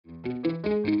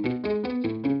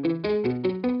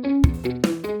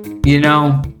You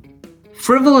know,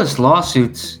 frivolous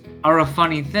lawsuits are a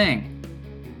funny thing.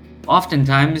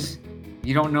 Oftentimes,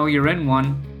 you don't know you're in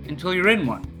one until you're in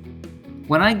one.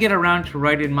 When I get around to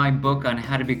writing my book on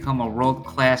how to become a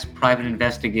world-class private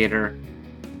investigator,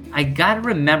 I gotta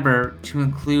remember to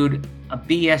include a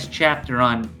BS chapter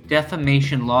on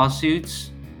defamation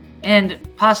lawsuits and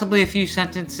possibly a few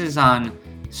sentences on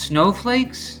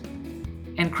snowflakes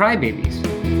and crybabies.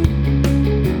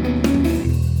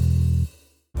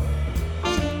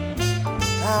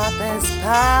 Papa's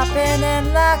popping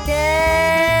and locking,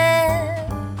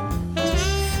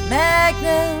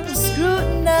 Magnum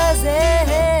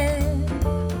scrutinizing,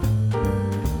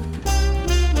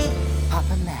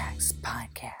 Papa Mac's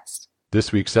podcast.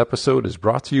 This week's episode is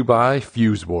brought to you by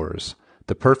Fuse Wars,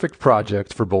 the perfect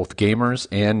project for both gamers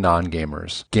and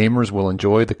non-gamers. Gamers will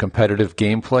enjoy the competitive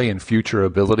gameplay and future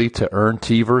ability to earn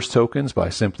T-verse tokens by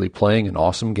simply playing an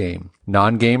awesome game.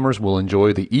 Non-gamers will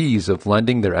enjoy the ease of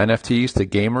lending their NFTs to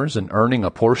gamers and earning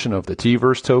a portion of the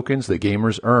T-verse tokens the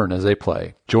gamers earn as they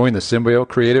play. Join the Symbiote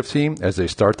creative team as they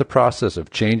start the process of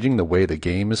changing the way the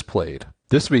game is played.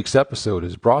 This week's episode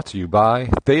is brought to you by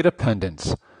Theta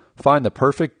Pendants. Find the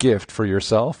perfect gift for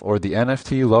yourself or the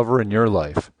NFT lover in your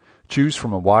life. Choose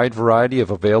from a wide variety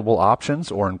of available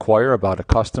options or inquire about a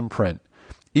custom print.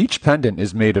 Each pendant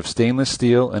is made of stainless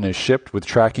steel and is shipped with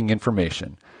tracking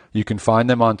information. You can find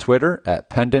them on Twitter at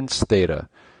Pendants Theta.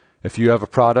 If you have a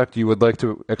product you would like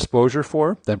to exposure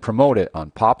for, then promote it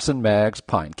on Pops and Mags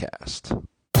Pinecast.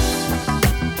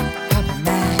 Papa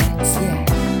Mac's, yeah.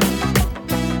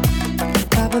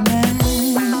 Papa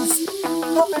Mac's,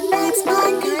 Papa Mac's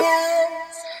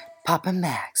podcast. Papa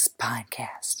Mac's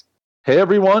podcast. Hey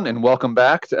everyone, and welcome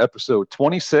back to episode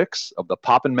 26 of the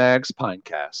Pop and Mags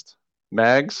Pinecast.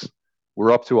 Mags,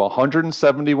 we're up to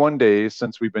 171 days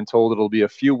since we've been told it'll be a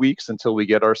few weeks until we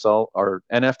get our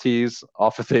NFTs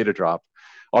off of Thetadrop,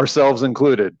 ourselves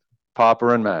included,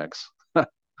 Popper and Mags.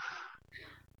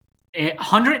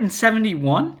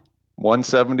 171?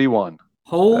 171.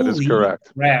 Holy that is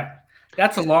correct. Crap.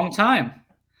 That's a long time.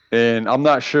 And I'm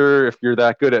not sure if you're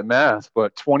that good at math,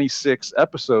 but 26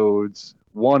 episodes,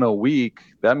 one a week,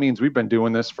 that means we've been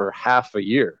doing this for half a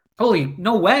year. Holy,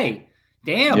 no way.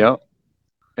 Damn. Yep.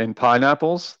 And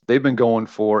Pineapples, they've been going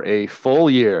for a full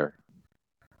year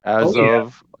as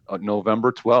of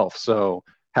November 12th. So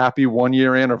happy 1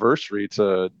 year anniversary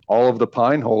to all of the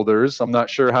Pine holders. I'm not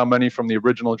sure how many from the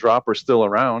original drop are still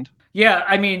around. Yeah,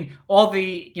 I mean, all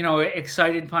the,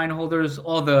 excited Pine holders,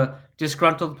 all the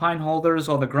disgruntled Pine holders,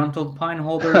 all the gruntled Pine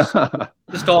holders,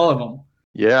 just all of them.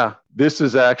 Yeah, this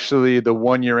is actually the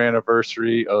 1 year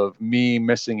anniversary of me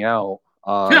missing out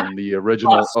on the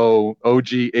original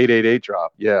OG 888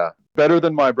 drop. Yeah, better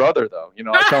than my brother though.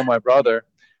 I tell my brother,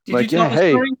 like, yeah,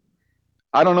 hey, story?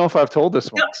 I don't know if I've told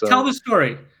this one. So. Tell the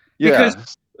story. Yeah.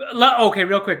 Because, okay,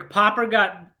 real quick, Popper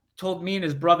told me and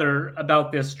his brother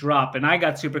about this drop, and I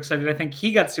got super excited. I think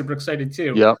he got super excited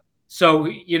too. Yep. So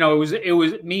it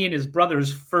was me and his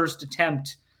brother's first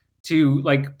attempt to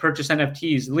purchase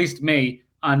NFTs, at least me,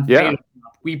 on Facebook.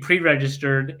 We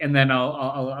pre-registered, and then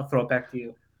I'll throw it back to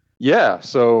you. Yeah,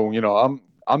 so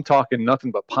I'm talking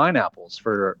nothing but pineapples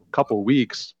for a couple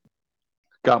weeks.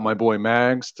 Got my boy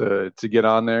Mags to get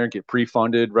on there, get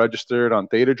pre-funded, registered on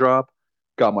Thetadrop.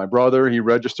 Got my brother, he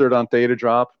registered on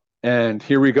Thetadrop, and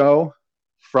here we go.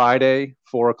 Friday,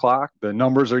 4:00. The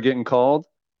numbers are getting called,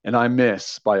 and I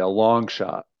miss by a long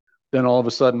shot. Then all of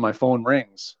a sudden, my phone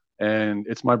rings. And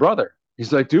it's my brother.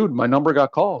 He's like, dude, my number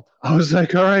got called. I was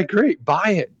like, all right, great, buy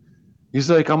it. He's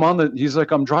like,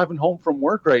 I'm driving home from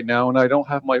work right now and I don't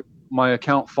have my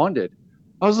account funded.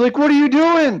 I was like, what are you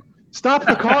doing? Stop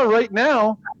the car right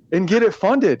now and get it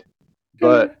funded.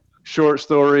 But short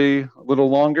story, a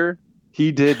little longer,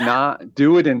 he did not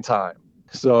do it in time.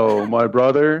 So my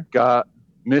brother got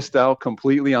missed out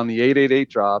completely on the 888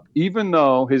 drop, even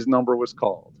though his number was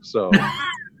called. So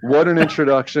what an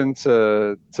introduction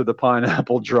to the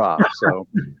pineapple drop. So,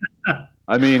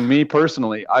 I mean, me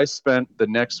personally, I spent the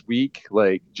next week,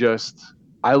 I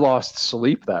lost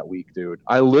sleep that week, dude.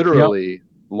 I literally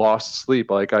lost sleep.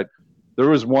 There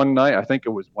was one night, I think it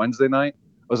was Wednesday night.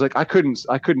 I was like, I couldn't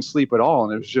sleep at all.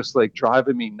 And it was just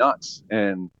driving me nuts.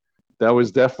 And that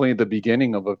was definitely the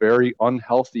beginning of a very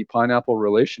unhealthy pineapple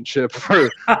relationship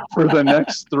for the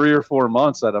next 3 or 4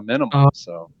 months at a minimum.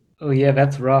 Oh yeah,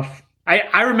 that's rough.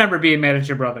 I remember being mad at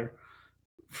your brother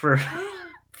for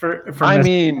I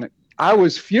mean, I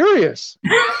was furious.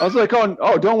 I was like,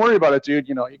 oh, don't worry about it, dude.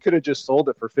 You could have just sold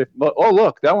it for $50. Oh,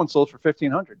 look, that one sold for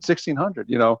 $1,500,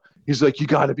 $1,600. He's like, you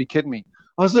got to be kidding me.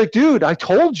 I was like, dude, I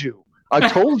told you.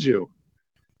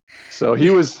 So he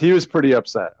was pretty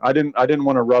upset. I didn't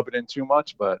want to rub it in too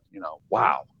much, but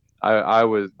wow. I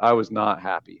was not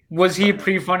happy. Was he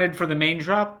pre-funded for the main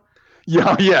drop?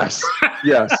 Yeah, yes.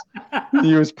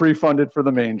 He was pre-funded for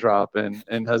the main drop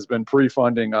and has been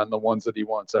pre-funding on the ones that he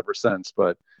wants ever since.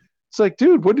 But it's like,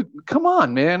 dude, come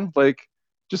on, man. Like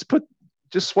just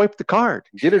swipe the card,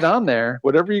 get it on there,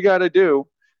 whatever you got to do.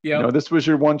 Yeah. This was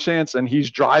your one chance. And he's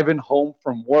driving home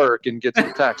from work and gets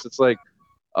the text. It's like,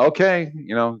 okay,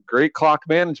 great clock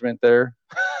management there.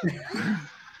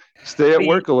 Stay at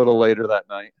work a little later that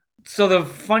night. So the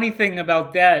funny thing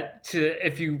about that,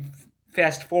 if you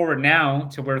fast forward now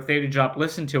to where Thetadrop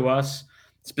listened to us,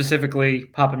 specifically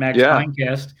Papa Mac's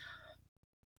Pinecast.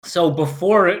 So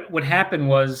before what happened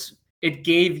was it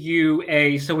gave you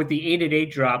so with the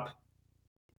 888 drop,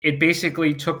 it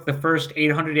basically took the first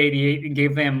 888 and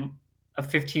gave them a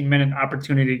 15-minute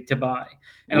opportunity to buy.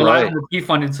 And a lot of them were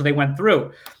pre-funded, so they went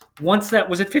through. Once that,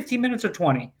 was it 15 minutes or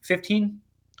 20? 15?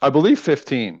 I believe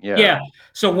 15, yeah. Yeah.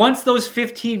 So once those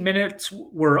 15 minutes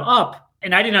were up,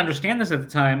 and I didn't understand this at the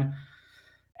time,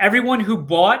 everyone who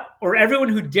bought or everyone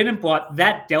who didn't bought,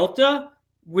 that delta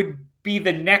would be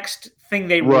the next thing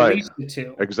they released it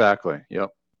to. Exactly, yep.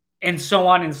 And so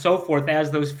on and so forth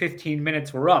as those 15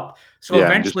 minutes were up. So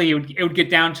eventually it would get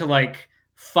down to like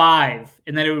 5,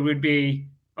 and then it would be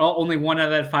only one out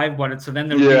of that 5 bought it. So then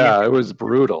there would be it was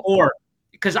brutal. Or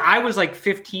because I was like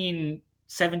 15,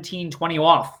 17, 20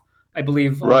 off, I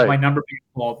believe, of my number being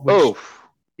called. Which,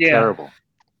 terrible.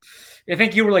 I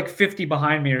think you were like 50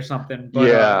 behind me or something.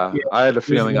 But, I had a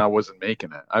feeling I wasn't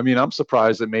making it. I mean, I'm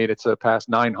surprised it made it to past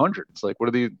 900. It's like, what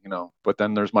are these, but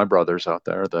then there's my brothers out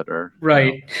there that are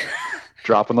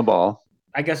dropping the ball.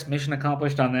 I guess mission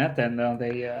accomplished on that then, though.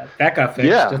 That got fixed.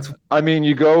 Yeah. I mean,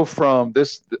 you go from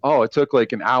this, it took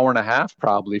like an hour and a half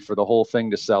probably for the whole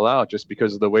thing to sell out just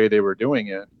because of the way they were doing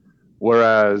it.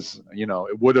 Whereas,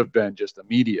 it would have been just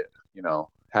immediate,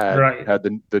 had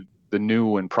the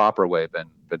new and proper way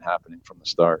been happening from the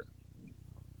start.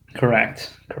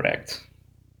 Correct.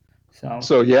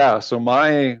 So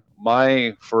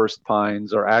my first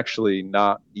pines are actually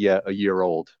not yet a year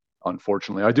old,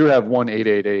 unfortunately. I do have one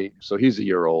 888, so he's a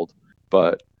year old,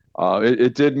 but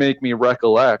it did make me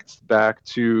recollect back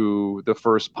to the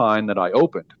first pine that I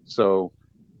opened. So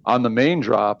on the main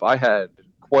drop, I had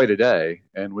quite a day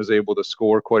and was able to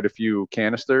score quite a few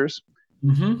canisters.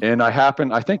 Mm-hmm. And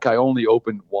I think I only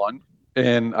opened one.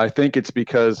 And I think it's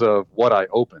because of what I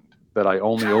opened that I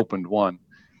only opened one.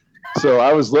 So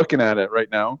I was looking at it right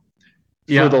now.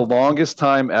 For the longest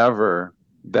time ever,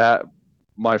 that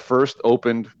my first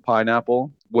opened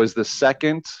pineapple was the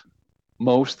second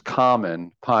most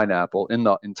common pineapple in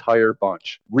the entire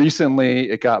bunch. Recently,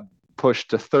 it got pushed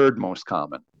to third most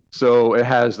common. So it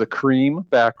has the cream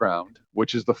background,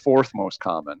 which is the fourth most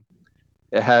common.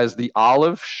 It has the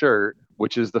olive shirt,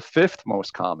 which is the fifth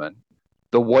most common.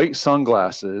 The white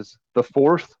sunglasses, the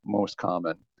fourth most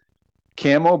common.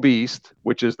 Camo Beast,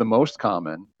 which is the most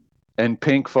common. And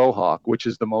pink faux hawk, which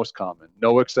is the most common.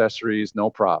 No accessories, no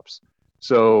props.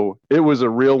 So it was a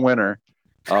real winner.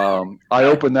 I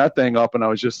opened that thing up and I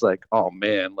was just like, oh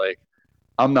man, like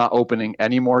I'm not opening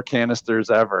any more canisters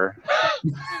ever.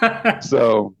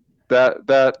 So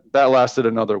that lasted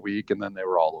another week and then they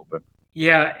were all open.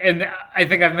 Yeah, and I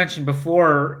think I've mentioned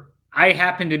before, I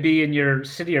happened to be in your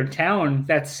city or town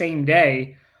that same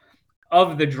day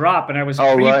of the drop, and I was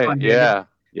pre-funded.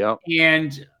 Yeah.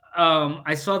 And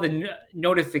I saw the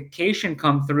notification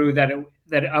come through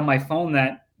that on my phone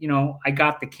that I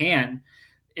got the can,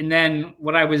 and then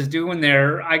what I was doing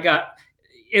there,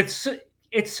 it's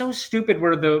so stupid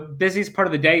where the busiest part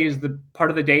of the day is the part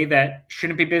of the day that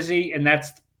shouldn't be busy, and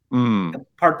that's the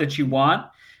part that you want.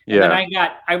 And then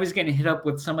I was getting hit up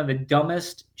with some of the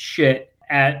dumbest shit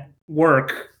at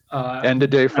work. End of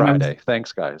day Friday.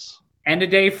 Thanks, guys. End of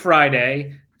day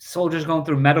Friday. Soldiers going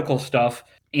through medical stuff,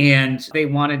 and they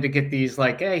wanted to get these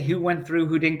like, hey, who went through,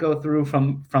 who didn't go through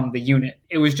from the unit.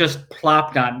 It was just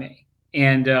plopped on me,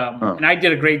 and I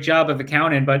did a great job of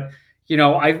accounting, but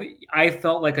I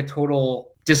felt like a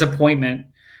total disappointment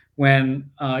when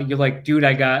you're like, dude,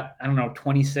 I got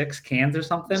 26 cans or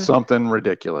something. Something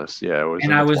ridiculous, yeah. It was,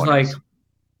 and I was 20s. Like,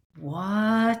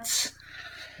 what?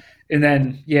 And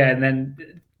then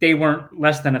they weren't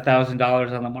less than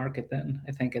 $1,000 on the market then,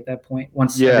 I think, at that point,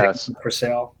 once for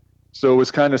sale. So it was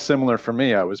kind of similar for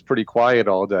me. I was pretty quiet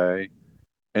all day.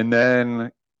 And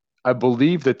then I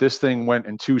believe that this thing went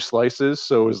in 2 slices.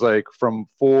 So it was like from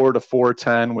 4 to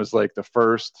 410 was like the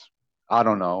first,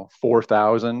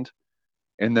 4,000.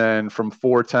 And then from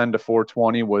 410 to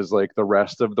 420 was like the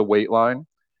rest of the weight line.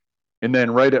 And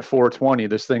then right at 4:20,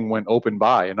 this thing went open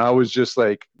by, and I was just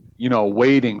like,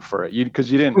 waiting for it,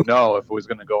 because you didn't know if it was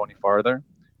going to go any farther.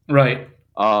 Right.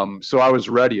 So I was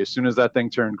ready. As soon as that thing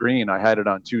turned green, I had it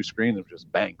on 2 screens of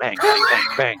just bang, bang, bang,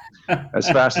 bang, bang, as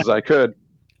fast as I could.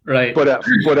 Right. But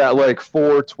at like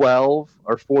 4:12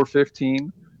 or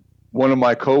 4:15, one of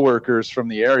my coworkers from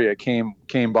the area came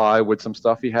by with some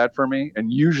stuff he had for me,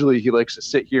 and usually he likes to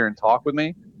sit here and talk with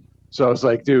me. So I was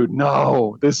like, dude,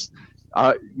 no, this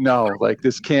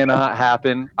cannot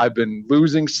happen. I've been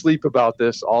losing sleep about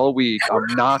this all week. I'm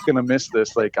not gonna miss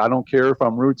this. Like, I don't care if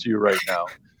I'm rude to you right now.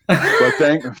 But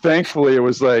thankfully, it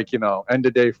was like, end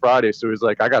of day Friday. So he was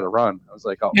like, I got to run. I was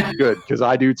like, oh, good, because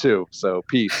I do too. So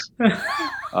peace.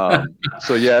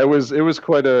 So yeah, it was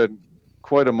quite a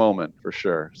moment for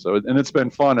sure. So, and it's been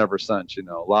fun ever since.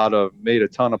 Made a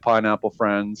ton of pineapple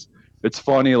friends. It's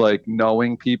funny, like,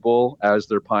 knowing people as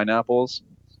their pineapples,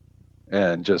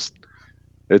 and just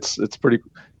it's pretty.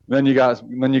 Then you got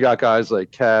guys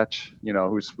like Catch,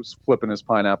 who's flipping his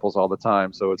pineapples all the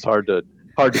time. So it's hard to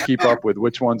keep up with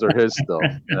which ones are his still,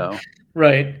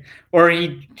 Right. Or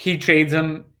he trades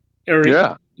them, or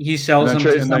he sells them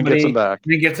to somebody, and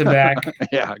then gets them back.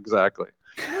 Yeah, exactly.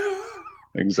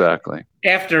 Exactly.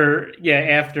 After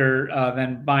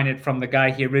then buying it from the guy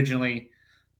he originally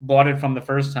bought it from the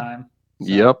first time. So,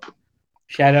 yep.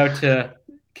 Shout out to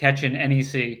Catch and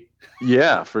NEC.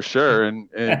 Yeah, for sure. And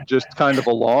just kind of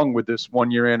along with this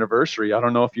 1-year anniversary, I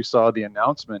don't know if you saw the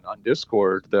announcement on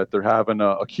Discord that they're having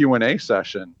a Q&A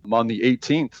session on the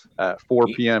 18th at 4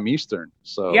 p.m. Eastern.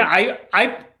 So yeah,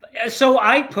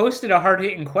 I posted a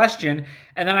hard-hitting question,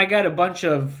 and then I got a bunch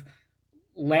of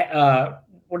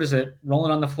what is it?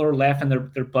 Rolling on the floor, laughing their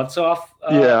butts off.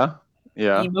 Yeah.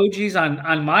 Emojis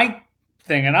on my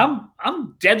thing, and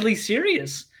I'm deadly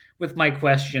serious with my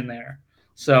question there.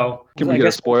 So can we get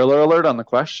a spoiler alert on the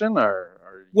question,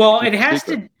 or well, it has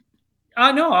to.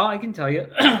 No, I can tell you.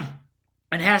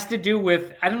 It has to do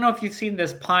with, I don't know if you've seen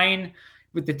this pine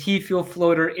with the T-fuel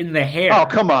floater in the hair. Oh,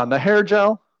 come on, the hair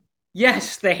gel.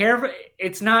 Yes, the hair.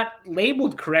 It's not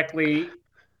labeled correctly.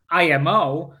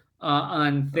 IMO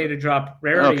on Thetadrop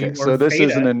rarity. Okay, so this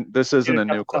isn't a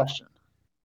new question.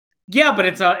 Yeah, but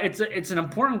it's an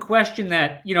important question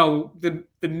that the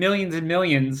millions and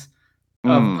millions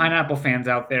of pineapple fans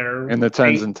out there, and the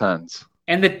tens and tens,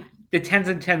 and the tens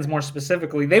and tens more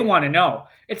specifically, they want to know.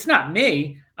 It's not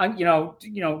me.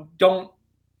 Don't.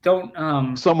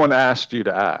 Someone asked you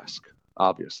to ask,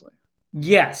 obviously.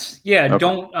 Yes. Yeah. Okay.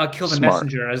 Don't kill the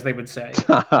messenger, as they would say.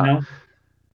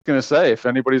 Gonna say, if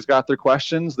anybody's got their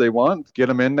questions they want, get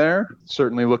them in there.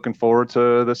 Certainly looking forward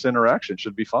to this interaction.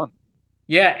 Should be fun.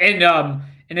 Yeah, and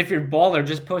if you're baller,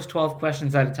 just post 12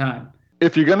 questions at a time.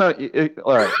 If you're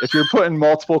all right, if you're putting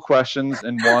multiple questions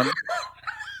in one,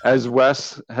 as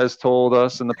Wes has told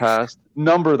us in the past,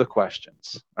 number the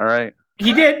questions. All right.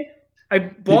 He did. I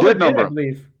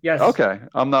believe. Yes. Okay,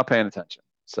 I'm not paying attention.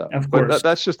 So, of course, but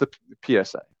that's just a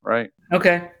PSA, right?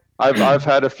 Okay. I've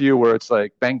had a few where it's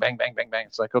like bang, bang, bang, bang, bang.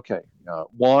 It's like, okay,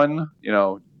 one,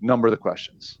 number the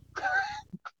questions.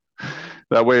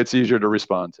 That way, it's easier to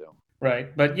respond to.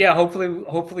 Right, but yeah,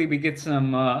 hopefully we get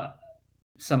some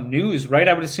news. Right,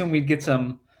 I would assume we'd get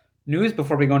some news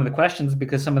before we go into the questions,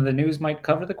 because some of the news might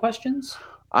cover the questions.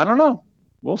 I don't know.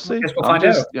 We'll see. I guess we'll find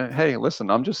out. Yeah, hey,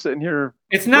 listen, I'm just sitting here.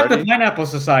 It's not the Pineapple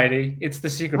Society; it's the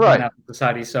Secret Pineapple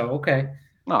Society. So okay.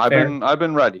 No, I've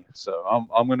been ready. So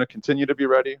I'm going to continue to be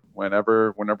ready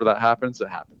whenever that happens. It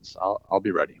happens. I'll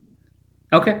be ready.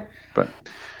 Okay. But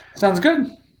sounds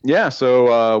good. Yeah.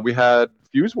 So we had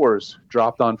Fuse Wars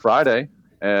dropped on Friday,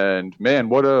 and man,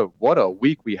 what a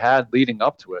week we had leading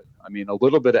up to it. I mean, a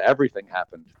little bit of everything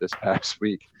happened this past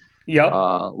week. Yeah.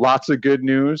 Lots of good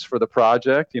news for the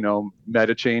project.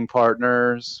 Metachain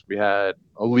partners. We had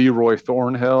a Leroy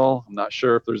Thornhill. I'm not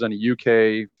sure if there's any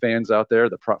UK fans out there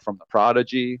from the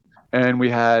Prodigy. And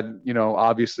we had,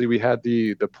 obviously we had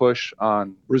the push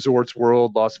on Resorts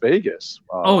World Las Vegas.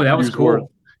 That was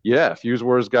cool. Yeah, Fuse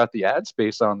Wars got the ad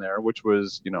space on there, which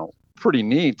was, pretty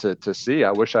neat to see.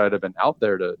 I wish I'd have been out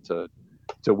there to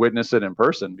witness it in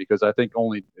person, because I think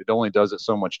it only does it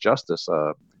so much justice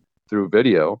through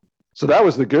video. So that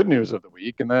was the good news of the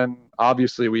week. And then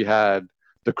obviously we had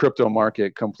the crypto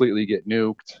market completely get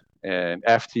nuked, and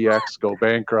FTX go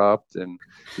bankrupt, and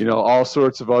all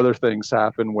sorts of other things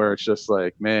happen where it's just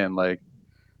like, man, like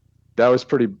that was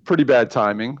pretty bad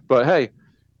timing. But hey,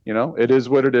 it is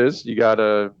what it is. You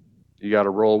gotta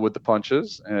roll with the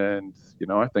punches, and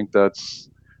I think that's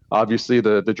obviously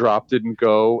the drop didn't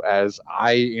go as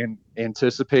I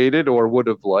anticipated or would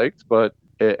have liked, but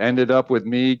it ended up with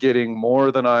me getting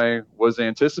more than I was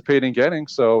anticipating getting.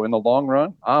 So in the long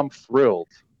run, I'm thrilled.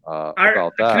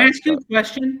 about that. Can I ask you a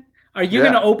question? Are you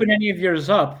going to open any of yours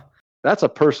up? That's a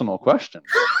personal question.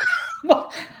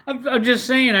 Well, I'm just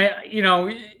saying,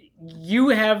 you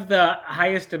have the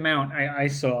highest amount I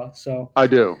saw. So I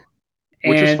do,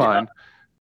 which is fine.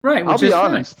 Right. I'll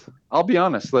be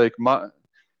honest. Like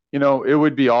it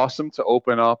would be awesome to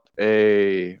open up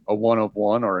a one of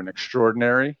one or an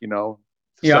extraordinary. The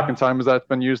second time that's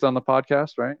been used on the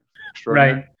podcast, right?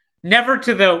 Extraordinary. Right. Never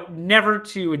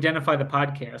to identify the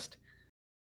podcast.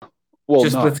 Well,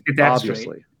 just let's get that obviously.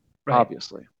 Straight. Right.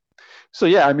 Obviously. So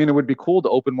yeah, I mean, it would be cool to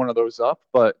open one of those up,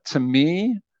 but to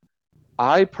me,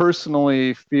 I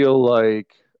personally feel like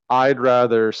I'd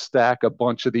rather stack a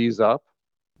bunch of these up.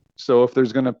 So if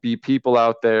there's going to be people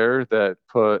out there that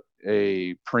put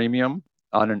a premium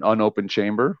on an unopened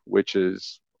chamber, which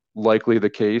is likely the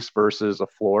case versus a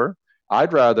floor,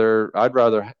 I'd rather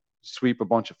sweep a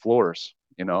bunch of floors,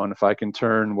 and if I can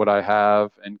turn what I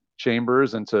have in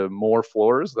chambers into more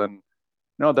floors, then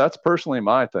that's personally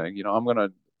my thing. I'm going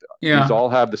to these all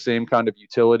have the same kind of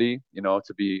utility,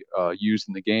 to be used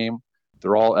in the game.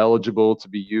 They're all eligible to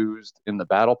be used in the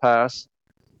battle pass.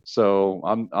 So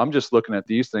I'm just looking at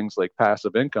these things like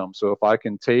passive income. So if I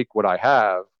can take what I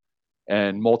have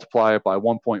and multiply it by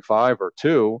 1.5 or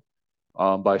 2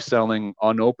 by selling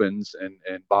unopens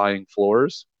and buying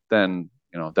floors, then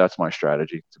that's my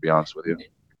strategy, to be honest with you.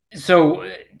 So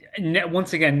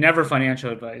once again, never financial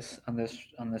advice on this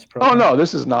program. Oh no,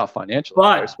 this is not financial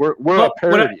advice. We're a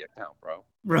parody account, bro.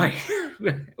 Right,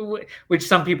 which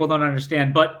some people don't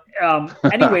understand. But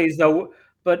anyways, though,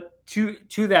 but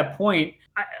to that point,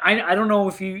 I don't know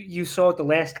if you saw what the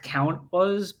last count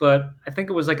was, but I think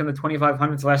it was like in the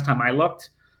 2,500s last time I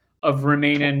looked of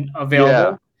remaining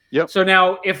available. Yeah. Yep. So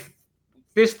now if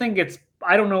this thing gets,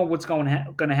 I don't know what's going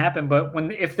to happen, but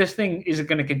if this thing is it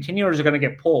going to continue or is it going to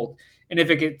get pulled? And if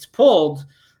it gets pulled,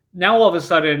 now all of a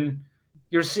sudden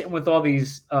you're sitting with all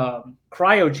these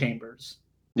cryo chambers,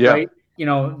 right?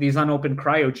 These unopened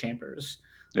cryo chambers,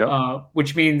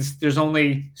 which means there's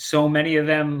only so many of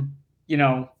them,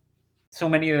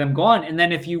 gone. And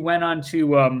then if you went on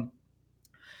to,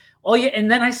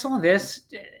 and then I saw this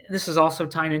is also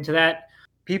tying into that.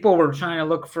 People were trying to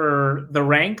look for the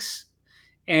ranks,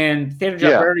 and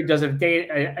Thetadrop already does a day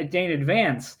in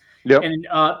advance. Yep. And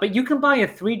but you can buy a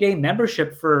 3-day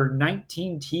membership for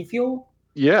 19 T-fuel.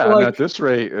 Yeah, so and at this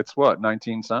rate, it's what,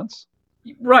 19 cents?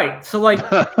 Right. So like,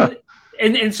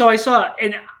 and so I saw,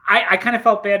 and I kind of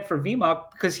felt bad for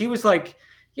VMUC because he was like,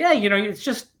 it's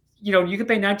just, you could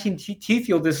pay 19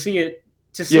 T-fuel to see it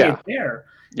there.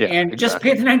 Yeah. And just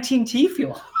pay the 19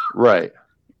 T-fuel. Right.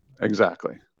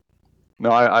 Exactly. No,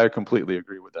 I completely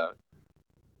agree with that.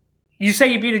 You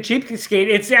say you'd be a cheapskate.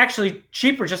 It's actually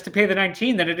cheaper just to pay the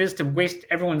 19 than it is to waste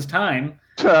everyone's time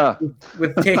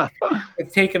with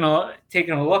taking a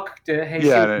look to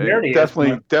it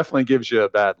definitely gives you a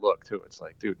bad look too. It's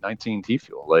like, dude, 19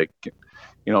 T-fuel. Like,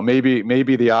 maybe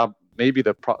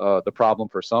the problem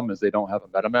for some is they don't have a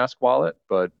MetaMask wallet,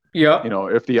 but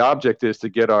if the object is to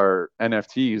get our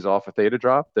NFTs off of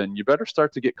Thetadrop, then you better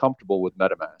start to get comfortable with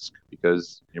MetaMask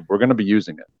because we're going to be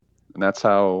using it. And that's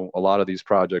how a lot of these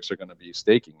projects are going to be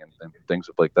staking and things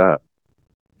like that.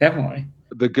 Definitely.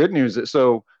 The good news is,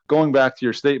 so going back to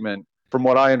your statement, from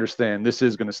what I understand, this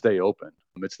is going to stay open.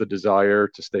 It's the desire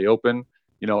to stay open.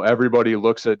 Everybody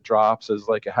looks at drops as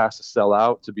like it has to sell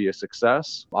out to be a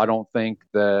success. I don't think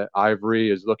that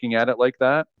Ivory is looking at it like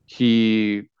that.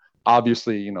 He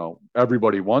obviously,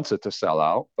 everybody wants it to sell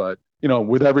out, but,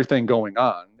 with everything going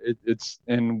on,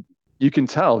 and you can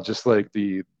tell just like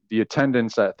the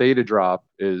attendance at Thetadrop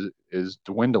is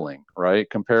dwindling, right,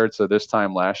 compared to this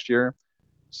time last year.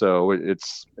 So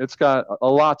it's got a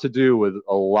lot to do with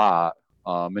a lot,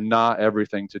 and not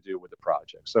everything to do with the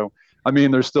project. So, I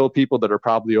mean, there's still people that are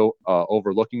probably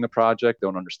overlooking the project,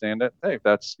 don't understand it. Hey,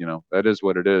 that's, that is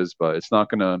what it is, but it's not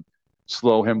going to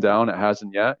slow him down. It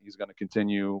hasn't yet. He's going to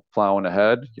continue plowing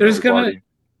ahead. There's going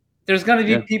to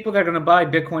be people that are going to buy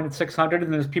Bitcoin at 600,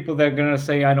 and there's people that are going to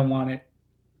say, I don't want it.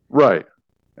 Right.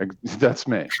 That's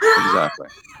me. Exactly.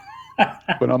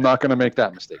 But I'm not going to make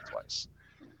that mistake twice.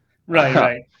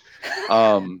 Right.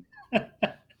 So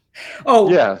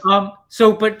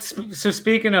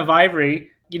speaking of Ivory,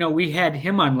 we had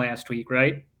him on last week,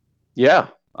 right? Yeah,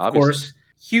 obviously. Of course.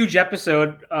 Huge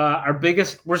episode. Our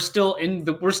biggest. We're still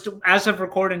as of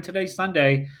recording today,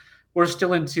 Sunday. We're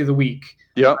still into the week.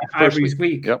 Yep. Ivory's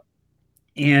week. Yep.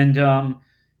 And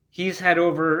he's had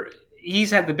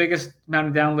the biggest amount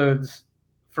of downloads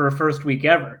for a first week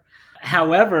ever.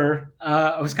 However,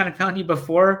 I was kind of telling you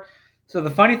before. So the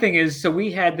funny thing is,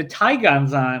 we had the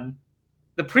Tigons on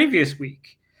the previous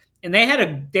week, and they had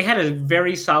a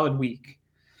very solid week.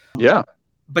 Yeah.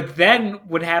 But then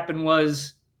what happened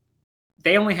was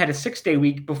they only had a 6-day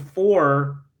week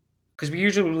before, because we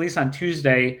usually release on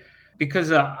Tuesday.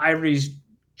 Because Ivory's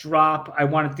drop, I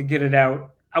wanted to get it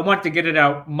out. I wanted to get it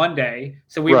out Monday,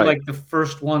 so we were Right. like the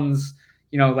first ones,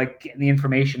 like getting the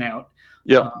information out.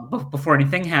 Yep. Before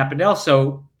anything happened.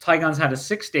 Also, Tigon's had a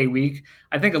 6-day week.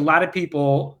 I think a lot of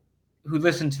people who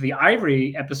listened to the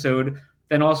Ivory episode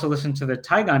then also listened to the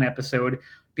Tigon episode,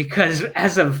 because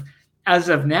as of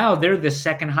now, they're the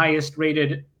second highest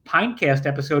rated Pinecast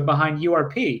episode behind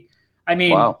URP. I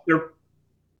mean, Wow.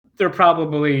 they're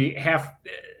probably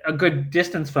a good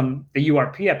distance from the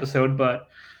URP episode, but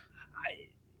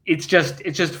it's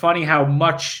just funny how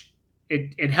much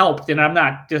it helped, and I'm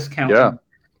not discounting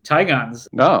Tigon's.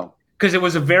 No. Because it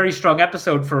was a very strong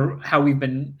episode for how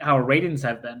our ratings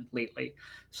have been lately.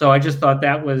 So I just thought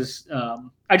that was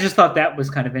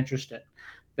kind of interesting.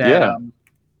 That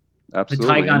Absolutely.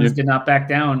 The Tigons did not back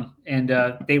down, and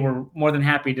they were more than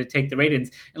happy to take the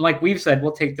ratings. And like we've said,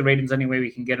 we'll take the ratings any way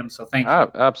we can get them. So thank you.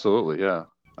 Absolutely, yeah.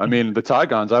 I mean, the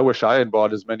Tigons, I wish I had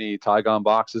bought as many Tigon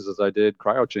boxes as I did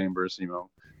cryo chambers,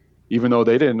 even though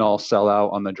they didn't all sell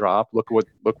out on the drop. Look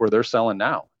where they're selling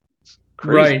now. It's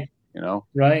crazy, right.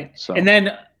 Right. So. And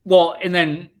then,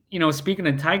 speaking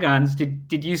of Tigons,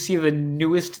 did you see the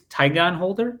newest Tigon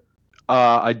holder?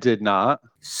 I did not.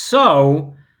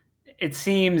 So it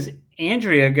seems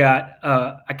Andrea got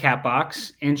a cat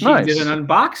box, and she did an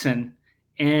unboxing,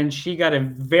 and she got a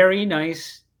very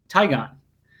nice Tigon.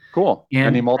 Cool.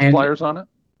 Any multipliers on it?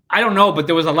 I don't know, but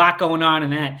there was a lot going on in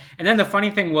that. And then the funny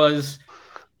thing was,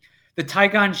 the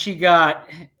Tigon she got,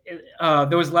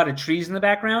 there was a lot of trees in the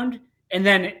background. And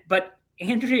then, but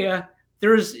Andrea,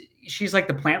 she's like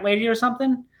the plant lady or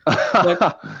something.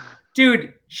 But,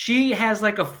 dude, she has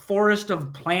like a forest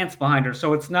of plants behind her.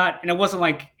 So it's not, and it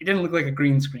didn't look like a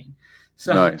green screen.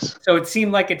 So, nice. So it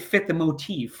seemed like it fit the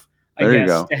motif, I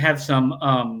guess, to have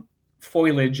some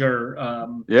foliage or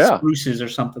spruces or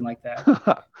something like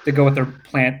that to go with their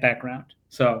plant background.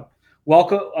 So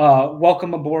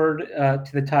welcome aboard to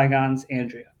the Tigons,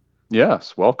 Andrea.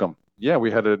 Yes, welcome. Yeah, we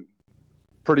had a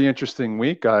pretty interesting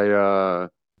week. I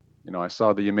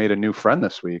saw that you made a new friend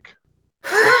this week.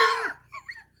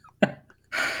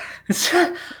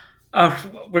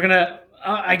 We're gonna,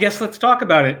 I guess, let's talk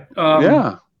about it.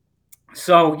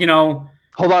 So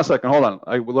hold on a second. Hold on.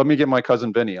 Let me get my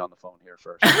cousin Vinny on the phone here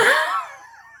first.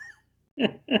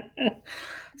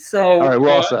 So all right, we're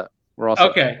all set.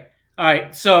 Okay. All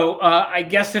right. So I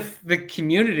guess if the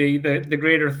community, the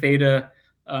greater Theta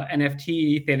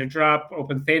NFT, Thetadrop,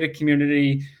 Open Theta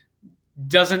community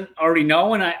doesn't already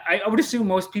know, and I would assume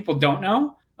most people don't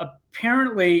know,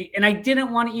 apparently, and I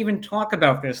didn't want to even talk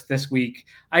about this week.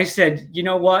 I said, you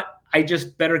know what? I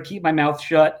just better keep my mouth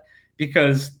shut,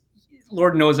 because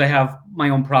Lord knows I have my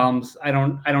own problems. I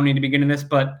don't need to begin in this,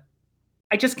 but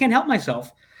I just can't help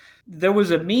myself. There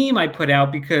was a meme I put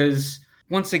out because,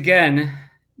 once again,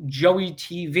 Joey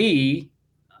TV,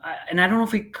 and I don't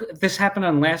know if this happened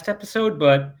on last episode,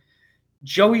 but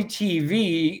Joey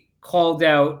TV called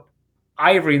out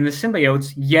Ivory and the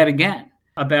symbiotes yet again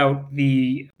about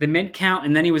the mint count,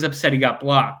 and then he was upset he got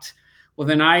blocked. Well,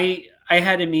 then I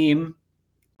had a meme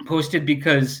posted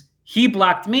because he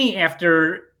blocked me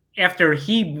after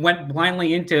he went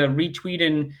blindly into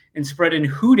retweeting and spreading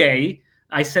Houday.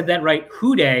 I said that right,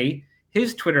 Houday,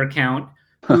 his Twitter account,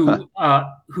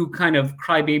 who kind of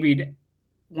crybabied,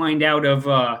 whined out of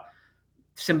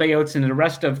symbiotes and the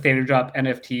rest of Thetadrop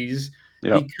NFTs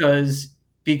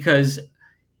because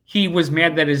he was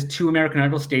mad that his 2 American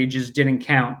Idol stages didn't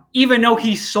count, even though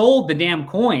he sold the damn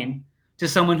coin to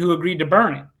someone who agreed to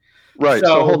burn it. Right.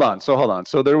 So hold on.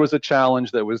 So there was a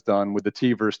challenge that was done with the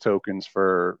T-verse tokens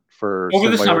for over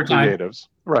the summertime creatives.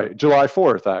 Right. July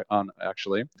 4th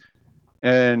actually.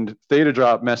 And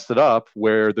Thetadrop messed it up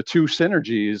where the 2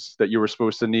 synergies that you were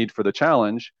supposed to need for the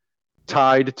challenge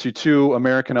tied to 2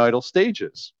 American Idol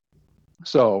stages.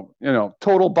 So,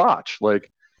 total botch.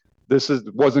 Like,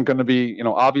 wasn't going to be,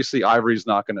 obviously Ivory's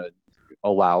not going to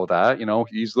allow that.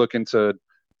 He's looking to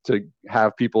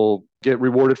have people get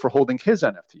rewarded for holding his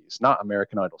NFTs, not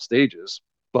American Idol stages.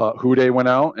 But Houday went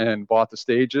out and bought the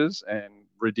stages and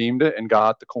redeemed it and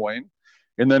got the coin,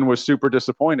 and then was super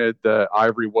disappointed that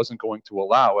Ivory wasn't going to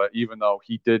allow it, even though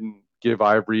he didn't give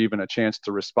Ivory even a chance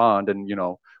to respond, and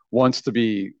wants to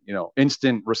be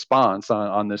instant response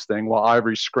on this thing, while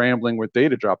Ivory's scrambling with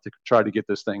Thetadrop to try to get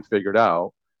this thing figured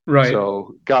out. Right.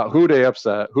 So got Houday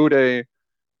upset. Houday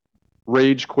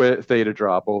rage quit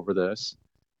Thetadrop over this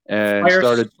and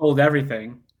sold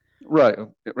everything. Right,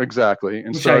 exactly,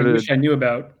 and which I knew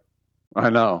about. I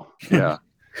know, yeah.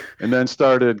 and then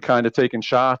started kind of taking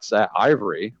shots at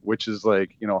Ivory, which is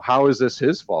like, how is this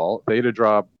his fault?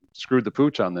 Thetadrop screwed the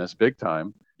pooch on this big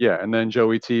time. Yeah, and then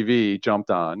Joey TV jumped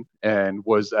on and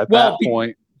was at that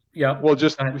point. Yeah. Well,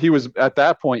 he was at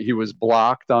that point, he was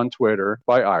blocked on Twitter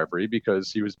by Ivory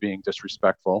because he was being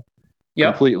disrespectful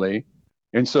completely.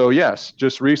 And so, yes,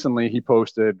 just recently he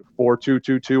posted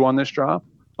 4222 on this drop.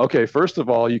 Okay, first of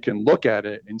all, you can look at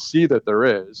it and see that there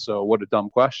is. So what a dumb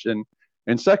question.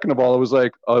 And second of all, it was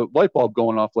like a light bulb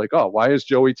going off like, oh, why is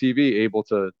Joey TV able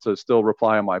to still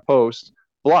reply on my post?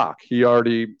 Block. He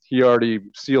already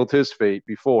sealed his fate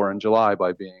before in July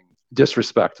by being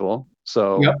disrespectful.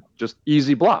 So just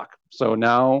easy block. So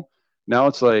now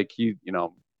it's like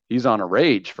he's on a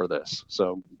rage for this.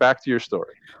 So back to your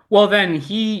story. Well, then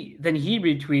he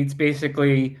retweets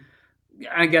basically,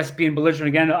 I guess, being belligerent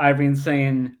again to Ivory and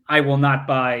saying, I will not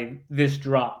buy this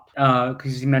drop.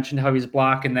 Because he mentioned how he's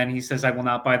blocked, and then he says, I will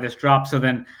not buy this drop. So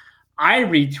then I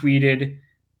retweeted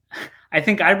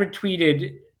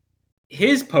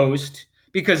his post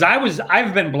because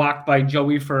I've been blocked by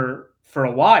Joey for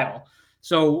a while.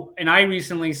 So, and I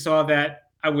recently saw that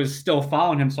I was still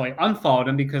following him, so I unfollowed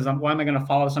him because why am I going to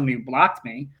follow somebody who blocked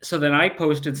me? So then I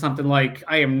posted something like,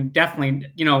 I am definitely,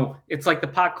 it's like the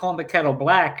pot calling the kettle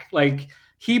black. Like,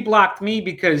 he blocked me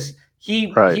because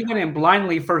he went in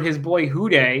blindly for his boy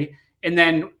Houday, and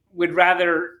then would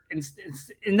rather,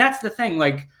 and that's the thing,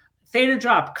 like,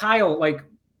 Thetadrop, Kyle, like,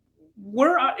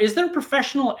 is there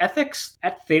professional ethics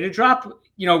at Thetadrop?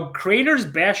 Creators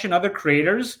bashing other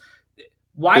creators.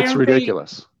 Why it's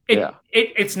ridiculous.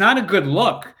 It's not a good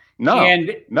look.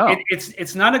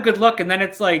 It's not a good look. And then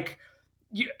it's like,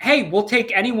 hey, we'll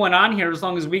take anyone on here as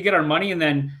long as we get our money, and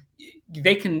then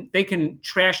they can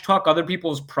trash talk other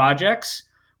people's projects.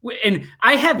 And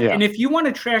and if you want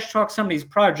to trash talk somebody's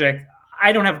project,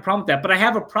 I don't have a problem with that. But I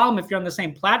have a problem if you're on the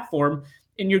same platform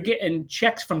and you're getting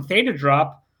checks from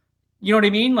Thetadrop. You know what I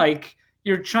mean? Like,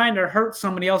 you're trying to hurt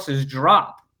somebody else's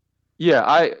drop. Yeah,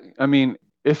 I mean,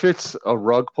 if it's a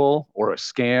rug pull or a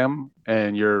scam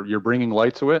and you're bringing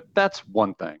light to it, that's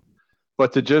one thing.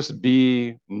 But to just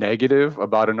be negative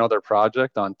about another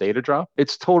project on Thetadrop,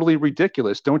 it's totally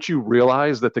ridiculous. Don't you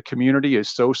realize that the community is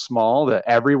so small that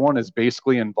everyone is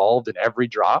basically involved in every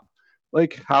drop?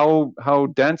 Like, how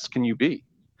dense can you be?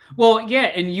 Well, yeah,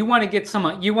 and you want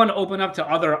to you want to open up to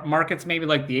other markets, maybe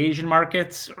like the Asian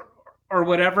markets or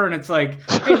whatever, and it's like,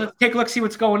 hey, let's take a look, see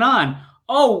what's going on.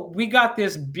 Oh, we got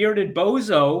this bearded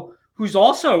bozo who's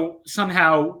also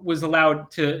somehow was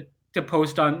allowed to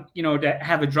post on, to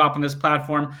have a drop on this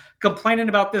platform, complaining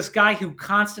about this guy who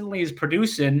constantly is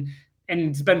producing and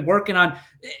has been working on.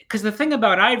 Because the thing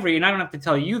about Ivory, and I don't have to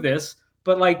tell you this,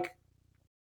 but like,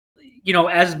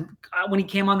 as when he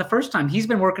came on the first time, he's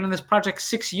been working on this project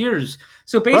 6 years.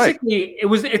 So basically, it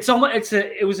was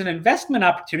an investment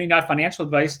opportunity, not financial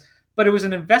advice, but it was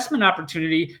an investment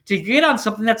opportunity to get on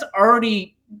something that's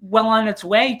already well on its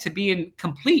way to being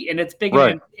complete, and it's big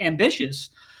and ambitious.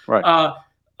 Right.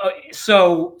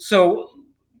 So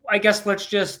I guess let's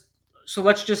just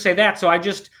say that. So I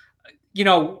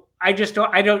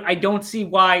don't see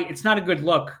why it's not a good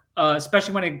look,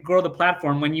 especially when it grow the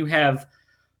platform when you have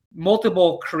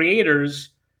multiple creators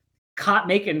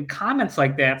making comments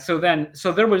like that. So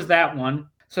there was that one.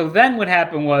 So then what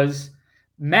happened was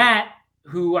Matt,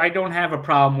 who I don't have a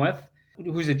problem with,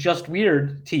 who's a Just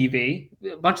Weird TV.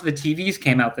 A bunch of the TVs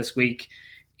came out this week.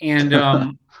 And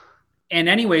and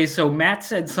anyway, so Matt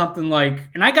said something like,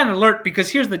 and I got an alert because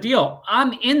here's the deal.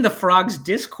 I'm in the Frogs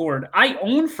Discord. I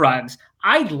own Frogs.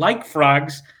 I like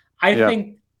Frogs. I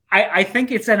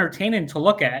think it's entertaining to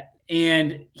look at.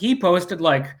 And he posted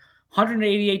like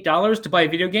 $188 to buy a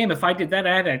video game. If I did that,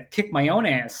 I had to kick my own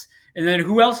ass. And then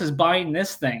who else is buying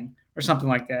this thing? Or something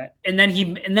like that. And then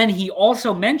he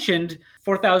also mentioned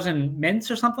 4,000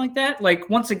 mints or something like that. Like,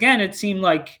 once again, it seemed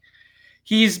like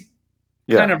he's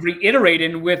kind of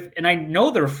reiterating with, and I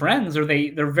know they're friends, or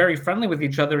they're very friendly with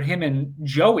each other, him and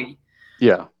Joey.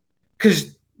 Yeah.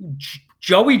 Because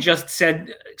Joey just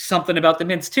said something about the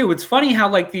mints too. It's funny how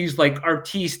like these like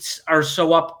artists are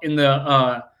so up in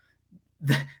the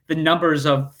numbers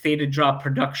of Thetadrop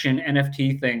production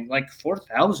NFT thing, like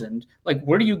 4,000. Like,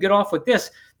 where do you get off with this?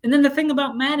 And then the thing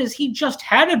about Matt is he just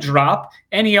had a drop,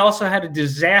 and he also had a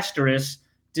disastrous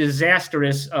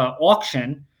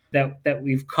auction that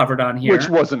we've covered on here, which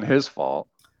wasn't his fault.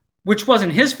 But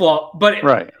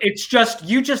it's just,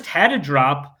 you just had a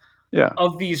drop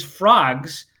of these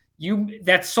frogs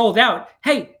that sold out.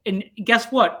 Hey, and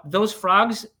guess what? Those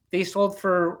frogs, they sold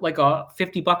for like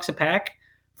 $50 a pack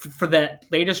for that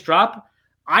latest drop.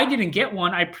 I didn't get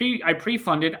one. I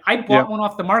pre-funded. I bought one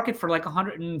off the market for like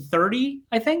 130,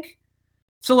 I think.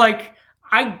 So like,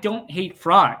 I don't hate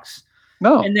frogs.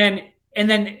 No. And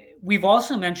then we've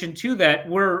also mentioned too that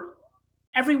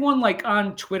everyone like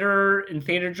on Twitter and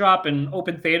Thetadrop and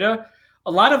Open Theta,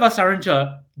 a lot of us are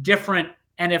into different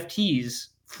NFTs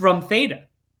from Theta,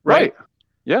 right?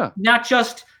 Yeah. Not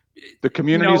just the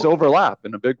communities overlap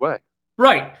in a big way.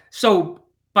 Right. So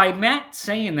by Matt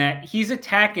saying that, he's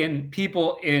attacking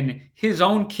people in his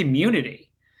own community.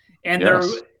 And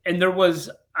there was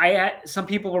some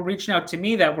people were reaching out to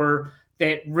me that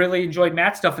really enjoyed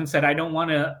Matt's stuff and said, I don't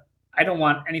want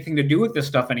anything to do with this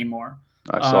stuff anymore.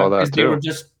 I saw that too.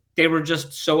 They were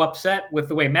just so upset with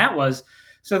the way Matt was.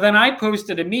 So then I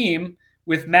posted a meme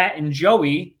with Matt and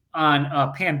Joey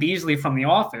on Pam Beasley from The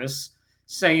Office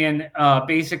saying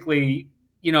basically,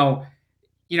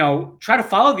 try to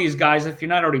follow these guys if you're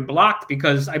not already blocked,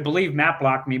 because I believe Matt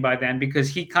blocked me by then because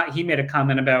he made a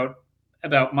comment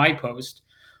about my post,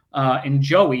 and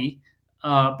Joey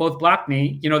both blocked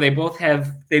me. They both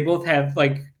have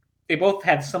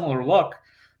similar look.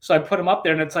 So I put them up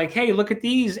there and it's like, hey, look at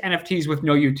these NFTs with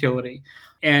no utility,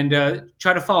 and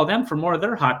try to follow them for more of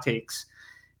their hot takes.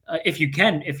 If you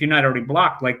can, if you're not already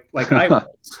blocked, like I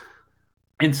was.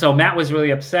 And so Matt was really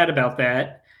upset about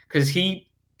that because he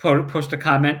posted a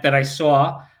comment that I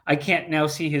saw. I can't now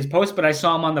see his post, but I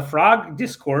saw him on the Frog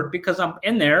Discord because I'm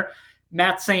in there.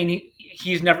 Matt's saying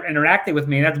he's never interacted with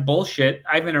me. That's bullshit.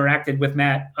 I've interacted with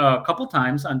Matt a couple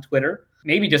times on Twitter,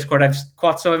 maybe Discord. I've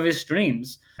caught some of his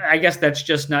streams. I guess that's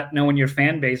just not knowing your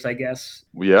fan base, I guess.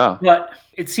 Yeah. But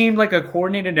it seemed like a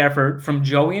coordinated effort from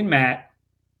Joey and Matt.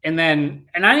 And I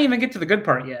didn't even get to the good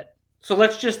part yet. So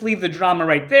let's just leave the drama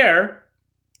right there.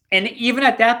 And even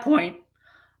at that point,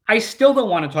 I still don't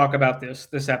want to talk about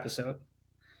this episode.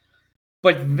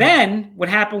 But then what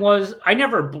happened was I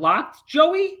never blocked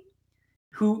Joey,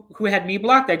 who had me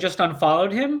blocked. I just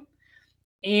unfollowed him.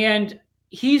 And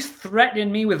he's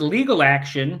threatening me with legal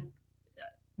action.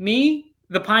 Me,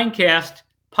 the Pinecast,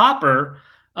 Popper,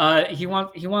 he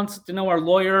wants to know our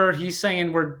lawyer. He's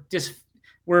saying we're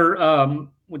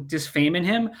disfaming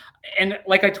him. And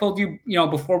like I told you,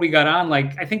 before we got on,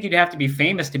 like, I think you'd have to be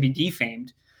famous to be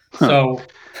defamed. So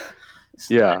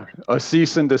yeah, a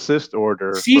cease and desist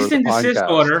order.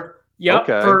 Yep.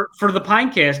 Okay. For the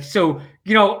Pinecast. So,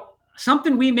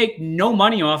 something we make no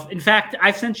money off. In fact,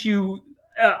 I've sent you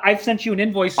an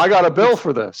invoice. I got a bill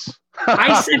for this.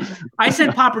 I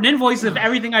sent Popper an invoice of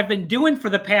everything I've been doing for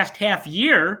the past half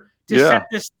year to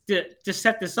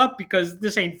set this up, because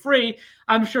this ain't free.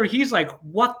 I'm sure he's like,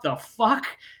 what the fuck?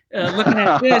 Looking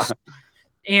at this.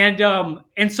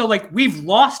 And so like we've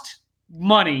lost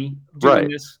money doing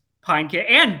this Pinecast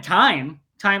and time,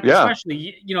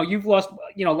 especially, you've lost,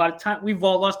 a lot of time. We've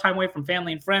all lost time away from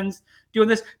family and friends doing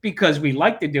this because we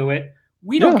like to do it.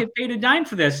 We don't get paid a dime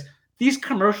for this. These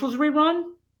commercials we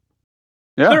run,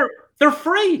 they're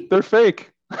free. They're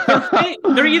fake. They're fake.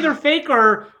 They're either fake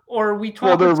or we talk.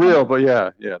 Well, they're real, but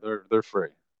they're free.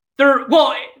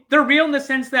 They're real in the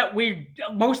sense that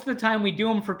most of the time we do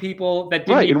them for people that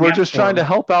didn't. Right, and we're just trying to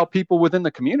help out people within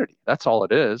the community. That's all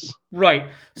it is. Right.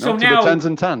 So now the tens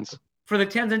and tens. For the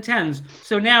tens and tens.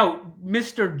 So now,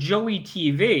 Mr. Joey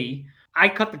TV, I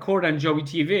cut the cord on Joey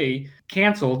TV,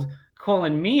 canceled,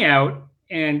 calling me out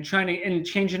and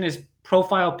changing his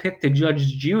profile pic to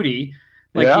Judge Judy.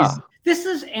 This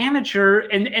is amateur,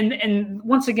 and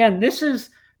once again, this is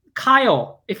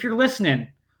Kyle. If you're listening,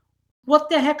 what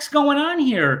the heck's going on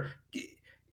here?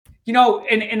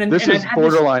 This is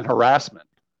borderline harassment,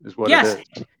 is what it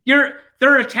is.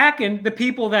 They're attacking the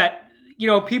people that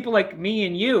people like me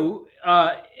and you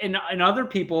and other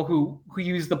people who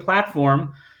use the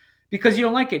platform because you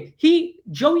don't like it.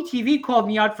 Joey TV called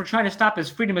me out for trying to stop his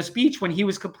freedom of speech when he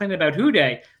was complaining about Who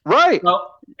Day. Right.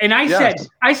 Well, and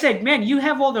I said, man, you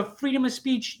have all the freedom of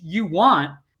speech you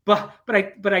want, but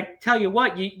I tell you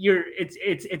what, you're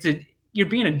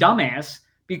being a dumbass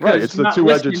because it's the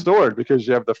two-edged sword, because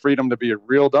you have the freedom to be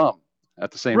real dumb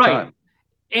at the same time.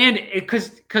 And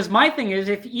because my thing is,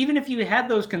 even if you had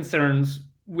those concerns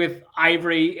with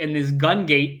Ivory and this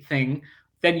Gungate thing,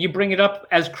 then you bring it up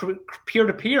as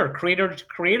peer-to-peer,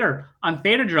 creator-to-creator on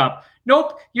Thetadrop.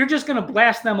 Nope, you're just going to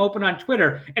blast them open on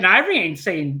Twitter. And Ivory's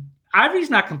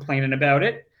not complaining about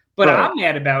it, but I'm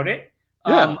mad about it.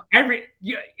 Yeah.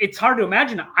 It's hard to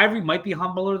imagine Ivory might be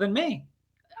humbler than me.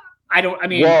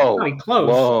 Whoa, close.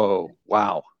 Whoa,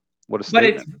 wow. What a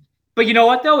statement. But you know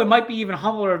what, though? It might be even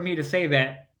humbler of me to say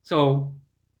that. So.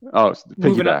 Oh,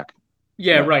 piggyback.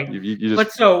 Yeah, right. You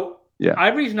just,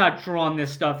 Ivory's not drawing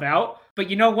this stuff out. But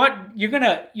you know what? You're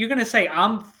gonna say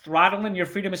I'm throttling your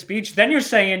freedom of speech. Then you're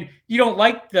saying you don't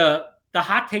like the the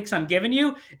hot takes I'm giving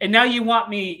you, and now you want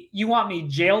me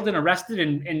jailed and arrested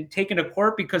and taken to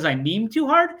court because I meme too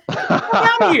hard? Get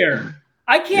out here.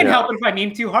 I can't help it if I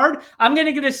meme too hard. I'm going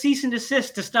to get a cease and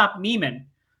desist to stop memeing.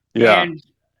 Yeah.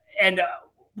 And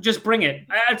just bring it.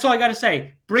 That's all I got to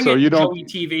say. Bring it, Joey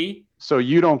TV. So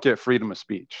you don't get freedom of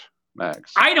speech,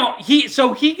 Max. I don't. He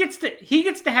gets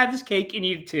to have his cake and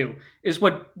eat it too, is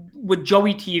what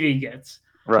Joey TV gets.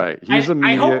 Right. He's a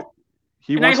media.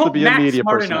 He wants to be a media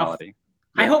personality.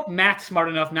 I hope Matt's smart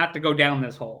enough not to go down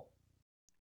this hole.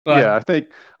 But yeah,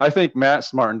 I think Matt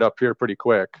smartened up here pretty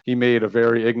quick. He made a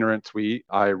very ignorant tweet.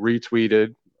 I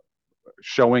retweeted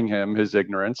showing him his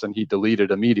ignorance, and he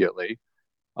deleted immediately.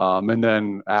 And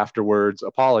then afterwards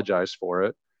apologized for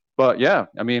it. But yeah,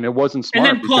 I mean, it wasn't smart.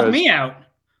 And then called me out.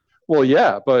 Well,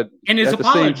 yeah, but at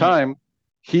the same time,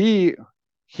 he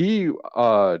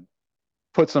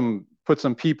put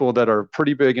some people that are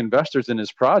pretty big investors in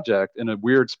his project in a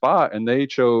weird spot, and they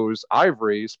chose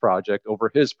Ivory's project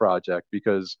over his project,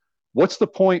 because what's the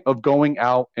point of going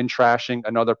out and trashing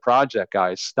another project,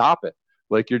 guys? Stop it.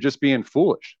 Like, you're just being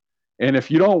foolish. And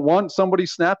if you don't want somebody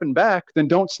snapping back, then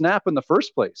don't snap in the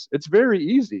first place. It's very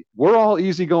easy. We're all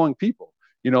easygoing people.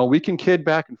 You know, we can kid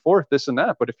back and forth, this and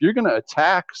that. But if you're going to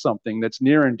attack something that's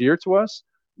near and dear to us,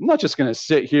 I'm not just going to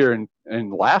sit here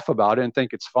and laugh about it and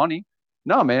think it's funny.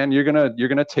 No, man, you're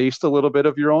gonna taste a little bit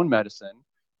of your own medicine.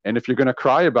 And if you're going to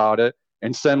cry about it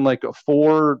and send like a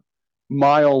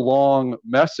 4-mile long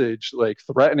message, like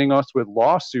threatening us with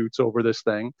lawsuits over this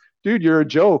thing, dude, you're a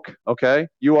joke. Okay.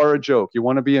 You are a joke. You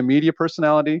want to be a media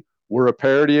personality? We're a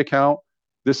parody account.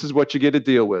 This is what you get to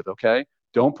deal with. Okay.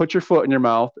 Don't put your foot in your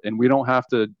mouth, and we don't have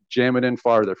to jam it in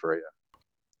farther for you.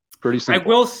 Pretty simple. I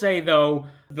will say, though,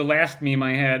 the last meme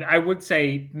I had, I would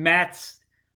say Matt's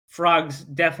frogs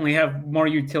definitely have more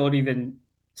utility than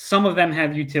some of them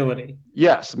have utility.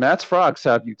 Yes, Matt's frogs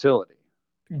have utility.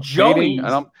 Joey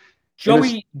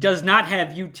does not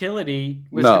have utility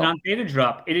listed on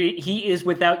Thetadrop. He is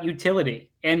without utility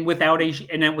and without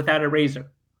a razor.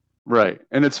 Right.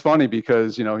 And it's funny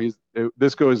because, you know,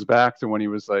 this goes back to when he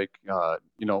was like,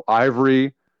 you know,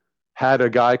 Ivory had a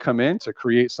guy come in to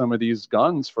create some of these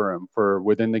guns for him for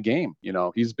within the game. You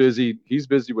know, he's busy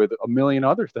with a million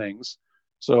other things.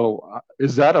 So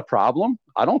is that a problem?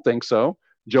 I don't think so.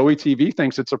 Joey TV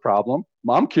thinks it's a problem.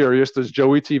 I'm curious, does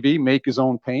Joey TV make his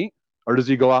own paint, or does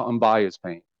he go out and buy his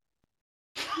paint?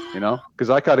 You know, because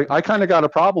I kind of got a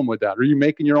problem with that. Are you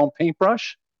making your own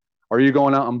paintbrush? Or are you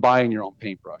going out and buying your own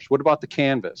paintbrush? What about the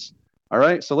canvas? All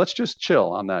right. So let's just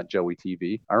chill on that, Joey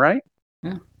TV. All right.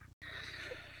 Yeah.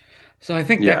 So I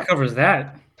think that covers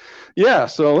that. Yeah.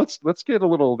 So let's get a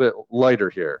little bit lighter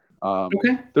here.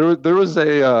 Okay. There was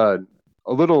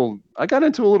I got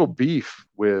into a little beef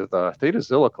with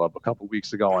Thetazilla Club a couple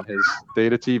weeks ago on his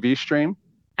Theta TV stream.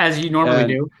 As you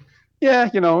normally do. Yeah.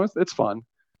 You know, it's fun.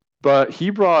 But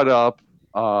he brought up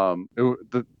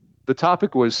the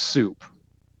topic was soup.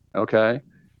 Okay.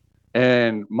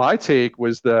 And my take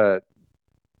was that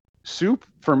soup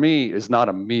for me is not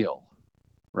a meal,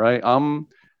 right? I'm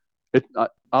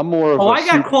more of I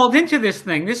got called into this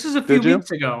thing. This is a few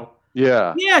weeks ago.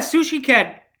 Yeah. Yeah, Sushi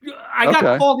Cat. I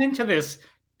got called into this,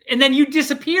 and then you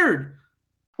disappeared.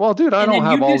 Well, dude, I don't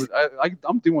have all.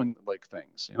 I'm doing like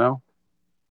things, you know.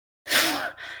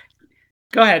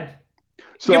 Go ahead.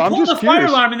 So I'm just curious. Fire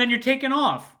alarm, and then you're taking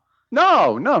off.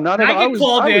 No, not at all. I get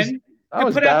called in. I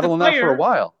was battling that for a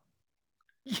while.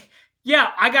 Yeah,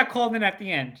 I got called in at the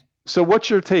end. So what's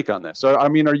your take on this? I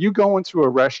mean, are you going to a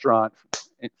restaurant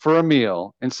for a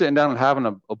meal and sitting down and having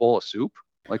a bowl of soup?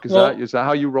 Like, is that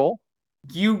how you roll?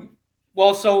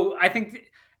 So I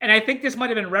think this might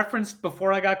have been referenced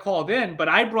before I got called in, but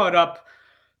I brought up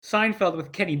Seinfeld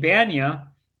with Kenny Bania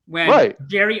when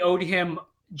Jerry owed him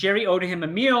a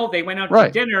meal. They went out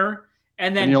to dinner,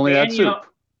 and then Bania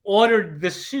ordered the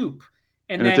soup.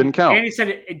 And then it didn't count. Andy said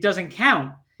it doesn't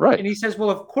count. Right. And he says, well,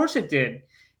 of course it did.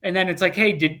 And then it's like,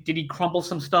 hey, did he crumble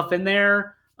some stuff in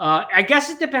there? I guess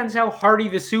it depends how hearty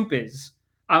the soup is,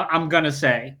 I'm going to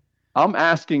say. I'm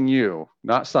asking you,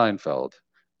 not Seinfeld,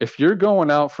 if you're going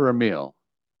out for a meal,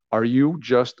 are you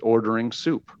just ordering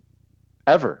soup?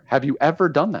 Ever? Have you ever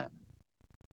done that?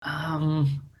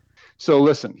 So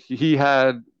listen, he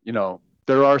had, you know,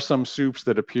 there are some soups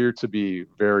that appear to be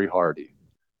very hearty.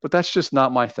 But that's just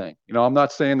not my thing. You know, I'm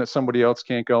not saying that somebody else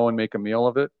can't go and make a meal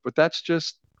of it, but that's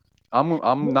just, I'm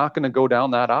not going to go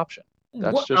down that option.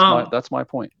 That's just that's my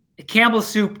point. Campbell's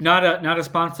Soup, not a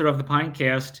sponsor of the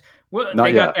Pinecast.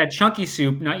 They got that chunky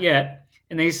soup, not yet,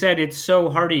 and they said it's so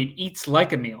hearty it eats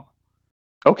like a meal.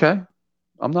 Okay,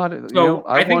 I'm not. So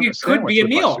I think it could be a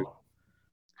meal.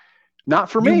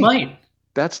 Not for me. You might.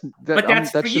 But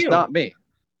that's for just you. not me.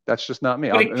 That's just not me.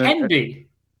 But it can be.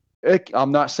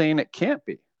 I'm not saying it can't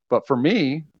be, but for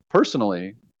me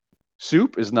personally,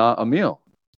 soup is not a meal.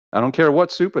 I don't care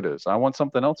what soup it is. I want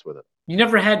something else with it. You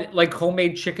never had like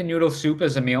homemade chicken noodle soup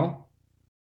as a meal?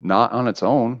 Not on its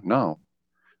own, no.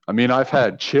 I mean, I've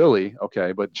had chili,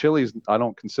 okay, but chili's, I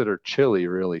don't consider chili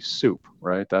really soup,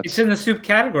 right? It's in the soup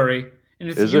category, and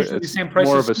it's usually the It's same price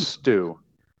more as of a soup. stew.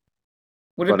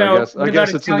 What But about I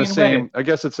guess it's in the Italian same. wedding? I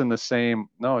guess it's in the same.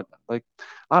 No, like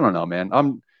I don't know,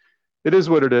 man. It is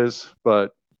what it is.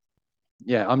 But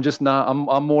yeah, I'm just not.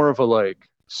 I'm more of a like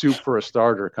soup for a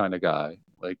starter kind of guy.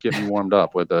 Like get me warmed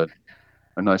up with a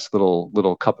nice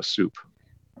little cup of soup.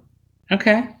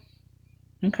 Okay.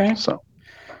 So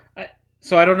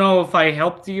So I don't know if I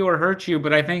helped you or hurt you,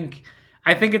 but I think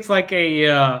it's like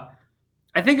I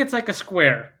think it's like a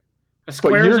square. A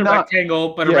square is a rectangle,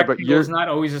 but a rectangle is not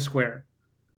always a square.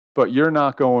 But you're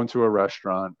not going to a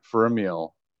restaurant for a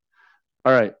meal.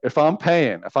 All right, if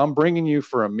I'm bringing you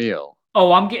for a meal.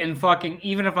 Oh, I'm getting fucking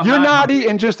even if I'm You're not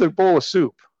eating just a bowl of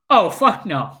soup. Oh, fuck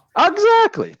no.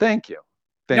 Exactly. Thank you.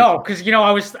 No, because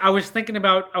I was thinking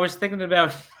about I was thinking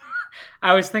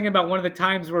about one of the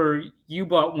times where you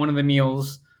bought one of the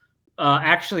meals,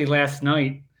 actually last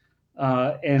night,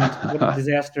 and what a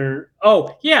disaster.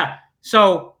 Oh yeah.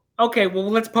 So okay, well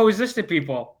let's pose this to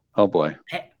people. Oh boy.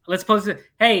 Hey, let's pose it.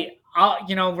 Hey,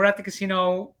 we're at the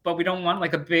casino, but we don't want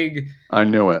like a big. I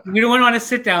knew it. We don't want a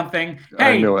sit down thing.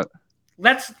 Hey, I knew it.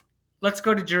 Let's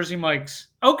go to Jersey Mike's.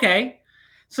 Okay,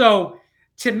 so.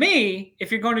 To me, if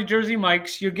you're going to Jersey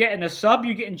Mike's, you're getting a sub,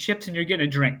 you're getting chips, and you're getting a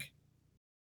drink.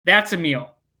 That's a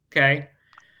meal, okay?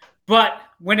 But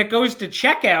when it goes to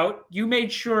checkout, you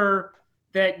made sure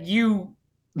that you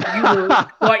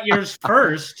bought yours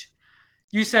first.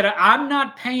 You said, I'm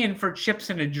not paying for chips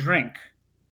and a drink,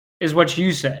 is what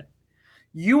you said.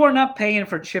 You are not paying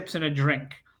for chips and a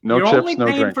drink. You're only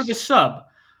paying for the sub.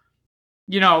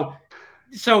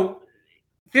 So...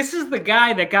 This is the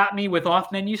guy that got me with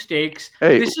off-menu steaks.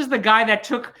 Hey. This is the guy that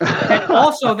took that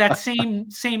also that same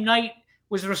night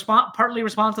was partly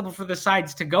responsible for the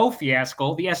sides to go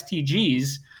fiasco, the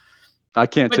STGs. I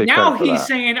can't take credit for that. But now he's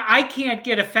saying I can't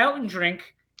get a fountain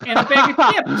drink and a bag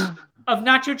of chips of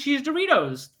nacho cheese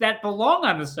Doritos that belong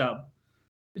on the sub.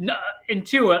 And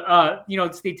two,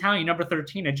 it's the Italian number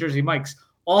 13 at Jersey Mike's,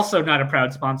 also not a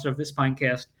proud sponsor of this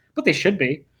Pinecast, but they should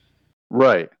be.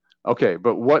 Right. Okay,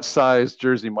 but what size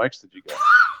Jersey Mike's did you get?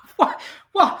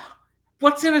 Well,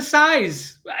 what's in a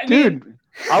size? Dude,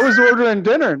 I was ordering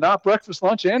dinner, not breakfast,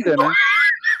 lunch, and dinner.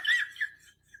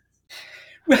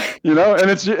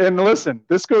 And listen,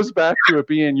 this goes back to it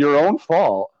being your own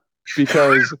fault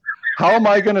because how am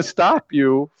I going to stop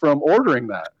you from ordering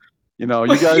that? You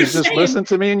guys just listened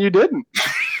to me and you didn't.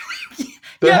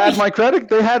 They had my credit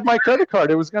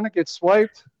card. It was going to get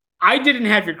swiped. I didn't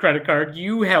have your credit card.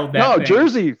 You held that. No,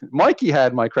 Jersey. Mikey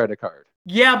had my credit card.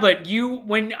 Yeah, but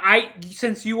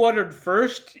since you ordered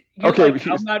first,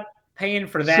 I'm not paying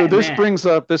for that. So this brings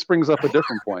up a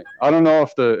different point. I don't know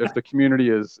if the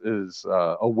community is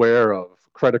aware of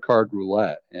credit card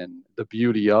roulette and the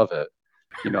beauty of it.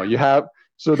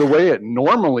 So the way it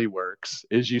normally works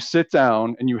is you sit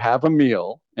down and you have a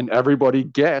meal and everybody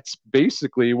gets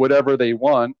basically whatever they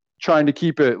want, trying to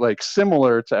keep it like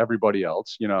similar to everybody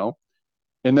else,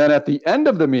 and then at the end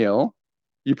of the meal,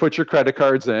 you put your credit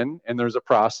cards in and there's a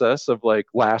process of like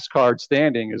last card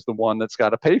standing is the one that's got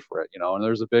to pay for it, and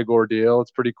there's a big ordeal. It's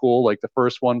pretty cool. Like the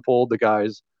first one pulled, the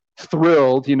guy's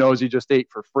thrilled. He knows he just ate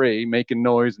for free, making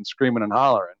noise and screaming and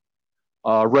hollering,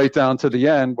 right down to the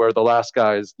end where the last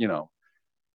guy's,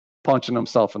 punching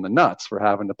himself in the nuts for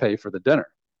having to pay for the dinner.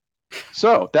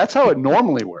 So that's how it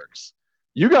normally works.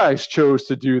 You guys chose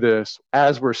to do this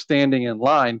as we're standing in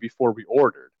line before we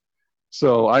ordered.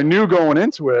 So I knew going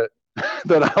into it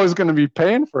that I was going to be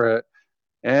paying for it.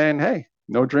 And hey,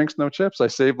 no drinks, no chips. I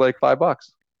saved like $5.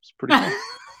 It's pretty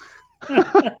cool.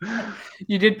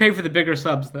 You did pay for the bigger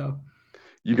subs though.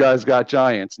 You guys got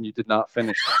giants and you did not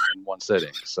finish them in one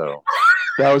sitting. So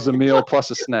that was a meal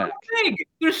plus a snack.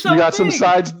 They're so you got big. Some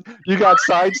sides. You got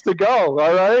sides to go.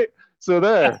 All right. So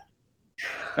there.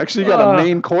 Actually, you got a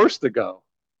main course to go.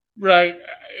 Right.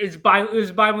 It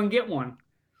was buy one, get one.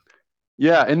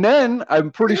 Yeah. And then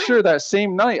I'm pretty sure that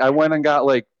same night I went and got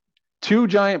like 2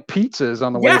 giant pizzas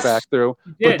on the way back through.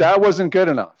 But that wasn't good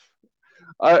enough.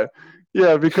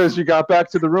 Because you got back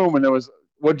to the room and there was,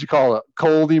 what'd you call it?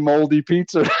 Coldy, moldy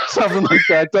pizza or something like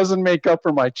that. It doesn't make up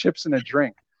for my chips and a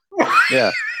drink.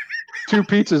 Yeah. 2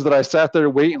 pizzas that I sat there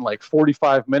waiting like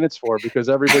 45 minutes for because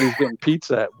everybody's getting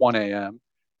pizza at 1 a.m.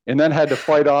 and then had to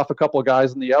fight off a couple of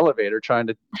guys in the elevator trying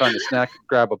to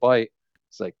grab a bite.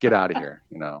 It's like, get out of here.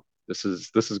 This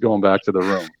is going back to the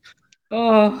room.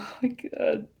 Oh my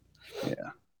God. Yeah.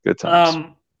 Good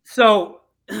times. So,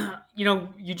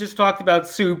 you just talked about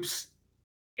soups,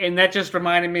 and that just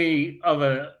reminded me of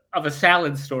a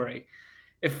salad story.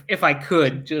 If I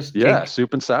could just take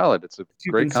soup and salad. It's a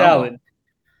soup great and combo. salad.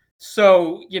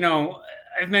 So,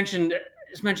 I've mentioned.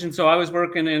 So I was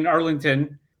working in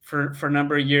Arlington for a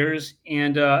number of years,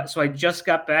 and so I just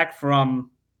got back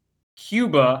from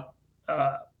Cuba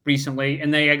recently,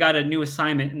 and I got a new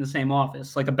assignment in the same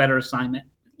office, like a better assignment.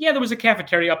 Yeah, there was a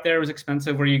cafeteria up there. It was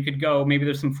expensive where you could go. Maybe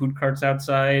there's some food carts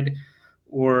outside,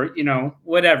 or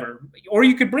whatever. Or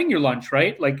you could bring your lunch,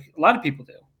 right? Like a lot of people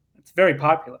do. It's very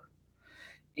popular.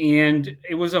 And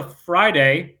it was a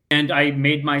Friday, and I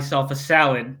made myself a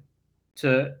salad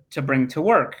to bring to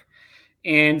work.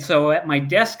 And so at my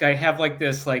desk, I have like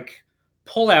this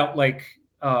pull out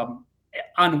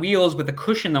on wheels with a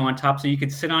cushion though on top, so you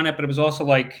could sit on it. But it was also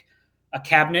like a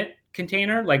cabinet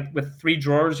container, like with 3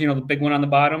 drawers. The big one on the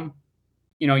bottom.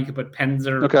 You could put pens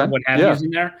or what have you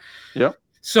in there. Yep.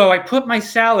 So I put my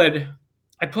salad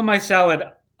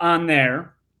on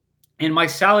there, and my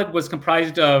salad was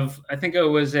comprised of, I think it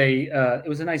was a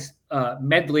nice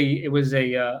medley. It was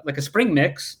like a spring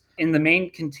mix in the main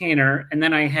container, and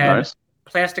then I had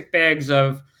plastic bags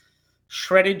of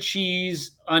shredded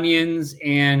cheese, onions,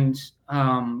 and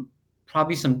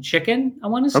probably some chicken, I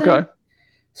want to say. Okay.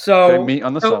 So meat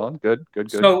on the salad. Good.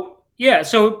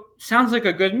 So sounds like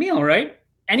a good meal, right?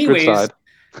 Anyways,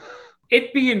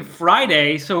 it being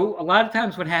Friday, so a lot of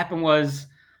times what happened was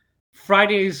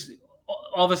Fridays,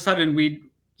 all of a sudden we'd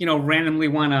randomly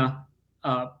want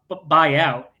to buy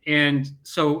out. And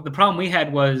so the problem we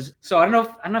had was, so I don't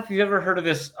know if you've ever heard of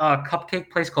this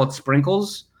cupcake place called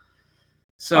Sprinkles.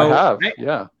 So I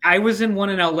have, I was in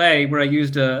one in LA where I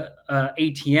used a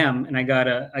ATM, and I got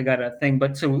a thing.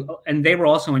 And they were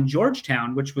also in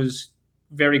Georgetown, which was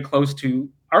very close to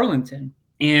Arlington.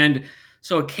 And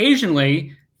so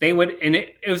occasionally they would, and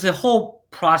it was a whole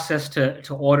process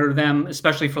to order them,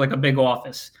 especially for like a big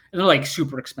office. And they're like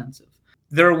super expensive.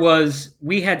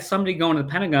 We had somebody going to the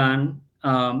Pentagon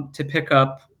to pick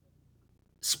up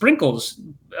Sprinkles,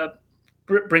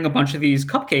 bring a bunch of these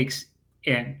cupcakes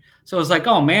in. So it was like,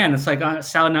 oh man, it's like on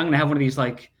salad. I'm going to have one of these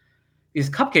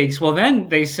cupcakes. Well, then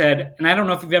they said, and I don't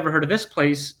know if you've ever heard of this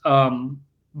place,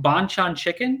 Bonchon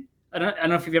Chicken. I don't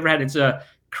know if you've ever had it. It's a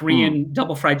Korean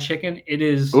double fried chicken. It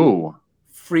is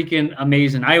freaking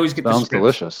amazing. I always get the Sounds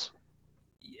delicious.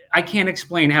 I can't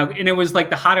explain how, and it was like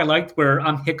the hot I liked where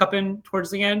I'm hiccuping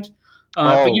towards the end.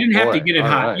 But you didn't have to get it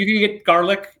hot. Right. You could get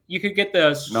garlic. You could get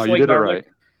the you did garlic, it right.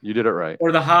 You did it right.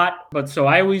 Or the hot. But so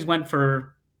I always went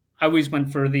for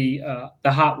the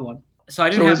hot one. So I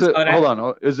didn't have to. Hold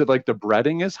on. Is it like the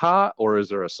breading is hot, or is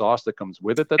there a sauce that comes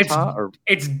with it that's hot? Or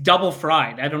it's double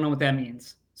fried. I don't know what that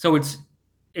means. So it's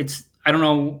I don't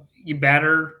know. You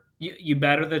batter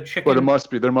the chicken. But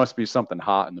there must be something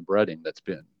hot in the breading that's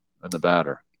been in the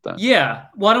batter. Then. Yeah.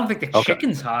 Well, I don't think the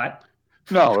chicken's hot.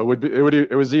 No,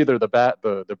 it was either the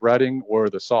breading or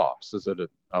the sauce.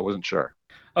 I wasn't sure.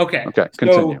 Okay. Okay.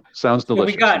 Continue. Sounds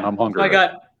delicious. I'm hungry.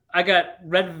 I got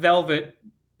red velvet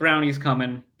brownies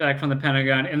coming back from the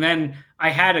Pentagon, and then I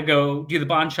had to go do the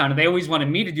Bonchon. They always wanted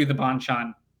me to do the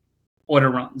Bonchon order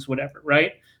runs, whatever,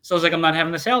 right? So I was like, I'm not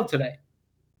having the salad today.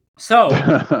 So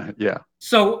yeah.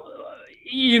 So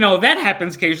that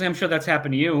happens occasionally. I'm sure that's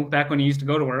happened to you back when you used to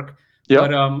go to work. Yeah.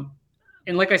 But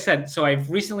and like I said, so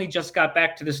I've recently just got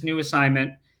back to this new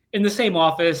assignment in the same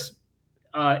office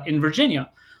in Virginia,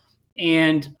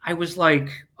 and I was like,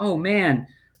 oh man,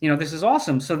 this is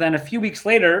awesome. So then a few weeks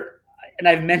later, and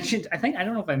I don't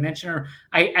know if I mentioned her.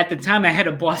 At the time I had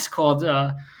a boss called,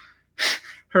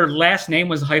 her last name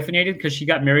was hyphenated because she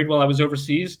got married while I was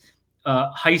overseas,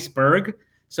 Heisberg.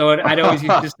 So I'd always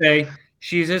used to say,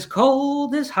 she's as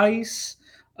cold as Heis,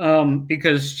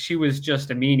 because she was just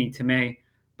a meanie to me.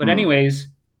 But anyways,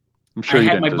 I'm sure I you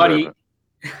had didn't my buddy deserve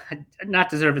it. not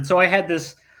deserve it. So I had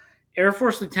this Air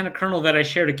Force Lieutenant Colonel that I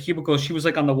shared a cubicle. She was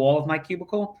like on the wall of my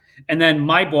cubicle. And then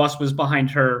my boss was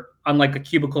behind her on like a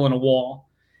cubicle in a wall.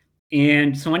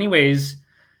 And so anyways,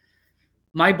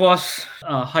 my boss,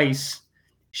 Heis,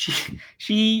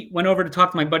 she went over to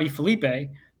talk to my buddy Felipe,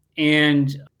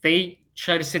 and they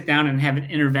tried to sit down and have an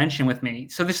intervention with me.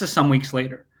 So this is some weeks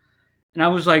later. And I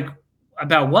was like,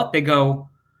 about what? They go,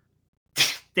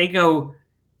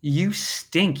 you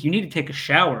stink. You need to take a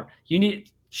shower.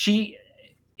 She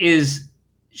is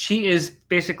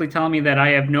basically telling me that I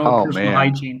have no personal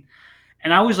hygiene.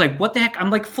 And I was like, what the heck? I'm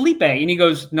like, Felipe. And he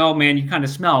goes, no, man, you kind of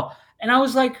smell. And I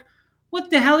was like, what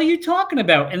the hell are you talking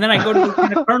about? And then I go to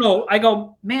the Colonel. I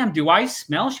go, ma'am, do I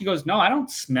smell? She goes, no, I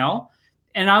don't smell.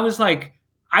 And I was like,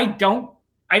 I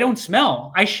don't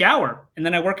smell. I shower. And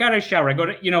then I work out, I shower. I go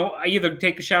to, I either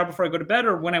take a shower before I go to bed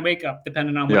or when I wake up,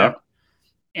 depending on whatever.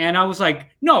 And I was like,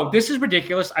 no, this is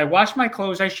ridiculous. I wash my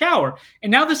clothes, I shower.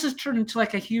 And now this has turned into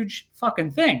like a huge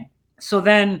fucking thing. So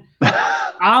then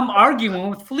I'm arguing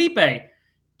with Felipe.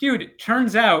 Dude, it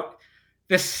turns out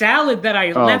the salad that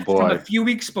I left from a few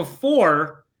weeks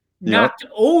before knocked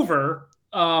over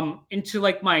into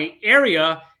like my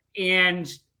area,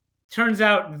 and turns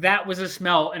out that was a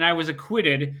smell, and I was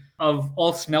acquitted of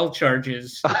all smell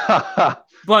charges.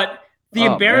 But the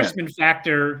embarrassment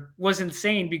factor was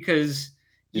insane because,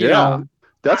 you know,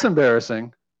 that's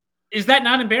embarrassing. Is that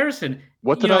not embarrassing?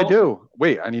 What did I do?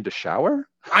 Wait, I need to shower?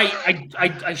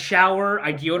 I shower,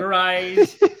 I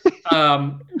deodorize.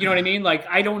 You know what I mean? Like,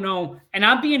 I don't know. And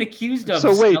I'm being accused of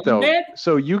bad.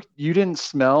 So you didn't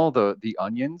smell the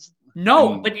onions?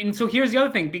 No, and so here's the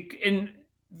other thing. In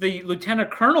the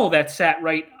lieutenant colonel that sat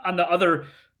right on the other,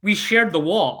 we shared the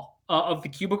wall of the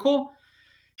cubicle.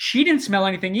 She didn't smell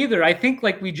anything either. I think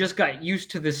like we just got used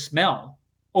to the smell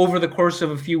over the course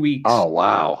of a few weeks. Oh,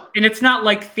 wow. And it's not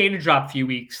like Thetadrop few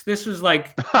weeks. This was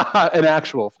like an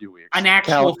actual few weeks.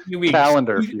 Few weeks.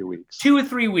 Calendar few weeks. 2 or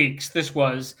 3 weeks this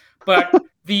was. But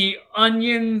the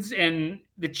onions and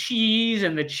the cheese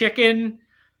and the chicken,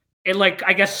 it like,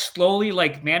 I guess, slowly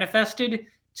like manifested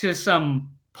to some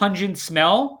pungent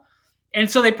smell.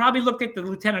 And so they probably looked at the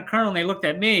lieutenant colonel and they looked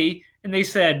at me and they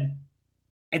said,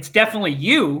 it's definitely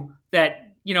you that,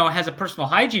 has a personal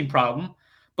hygiene problem.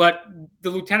 But the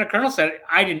lieutenant colonel said,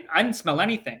 I didn't smell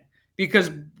anything because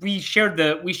we shared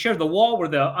the wall where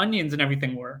the onions and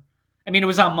everything were. I mean, it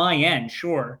was on my end,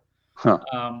 sure. Huh.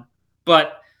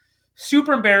 But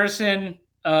super embarrassing,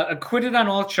 acquitted on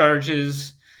all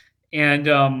charges. And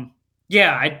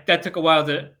that took a while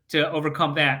to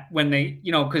overcome that when they,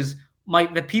 because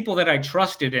the people that I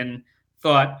trusted and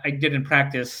thought I didn't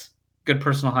practice good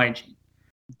personal hygiene.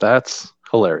 That's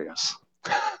hilarious.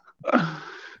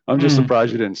 I'm just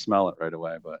surprised you didn't smell it right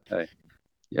away, but hey,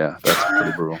 yeah, that's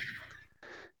pretty brutal.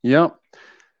 Yep.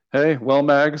 Hey, well,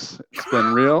 Mags, it's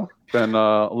been real. Been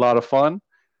a lot of fun.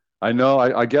 I know,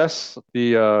 I guess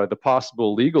the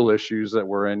possible legal issues that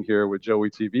were in here with Joey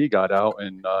TV got out,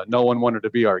 and no one wanted to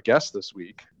be our guest this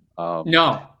week. No,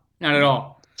 not at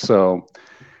all. So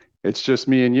it's just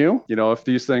me and you. If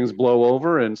these things blow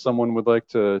over and someone would like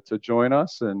to join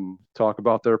us and talk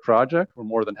about their project, we're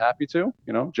more than happy to.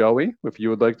 Joey, if you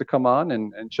would like to come on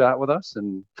and chat with us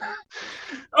and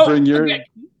bring your. Okay.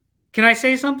 Can I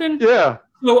say something? Yeah.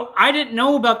 So I didn't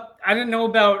know about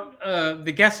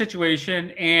the guest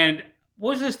situation, and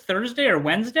what was this, Thursday or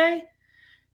Wednesday?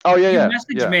 Oh yeah, you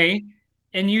message me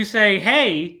and you say,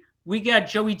 "Hey, we got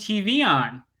Joey TV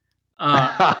on."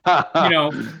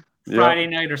 Friday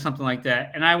night or something like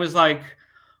that. And I was like,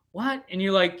 what? And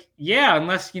you're like, yeah,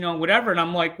 unless, whatever. And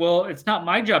I'm like, well, it's not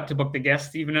my job to book the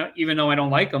guests, even though I don't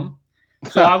like them.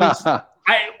 So I was,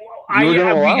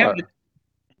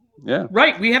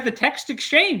 we have the text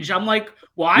exchange. I'm like,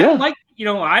 well, I don't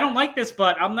like this,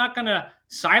 but I'm not going to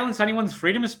silence anyone's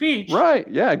freedom of speech. Right.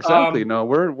 Yeah, exactly. No,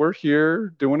 we're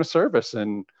here doing a service,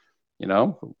 and,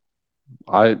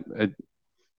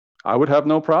 I would have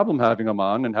no problem having him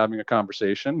on and having a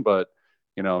conversation, but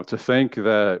to think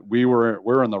that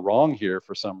we're in the wrong here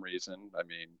for some reason. I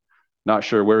mean, not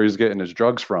sure where he's getting his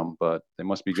drugs from, but they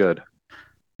must be good.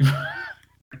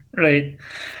 Right.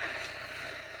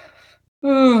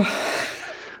 All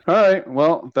right.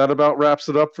 Well, that about wraps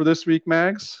it up for this week,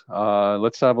 Mags.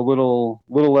 Let's have a little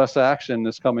less action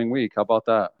this coming week. How about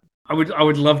that? I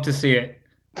would love to see it.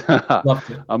 Love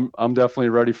to. I'm definitely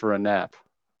ready for a nap.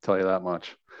 I'll tell you that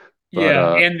much. But,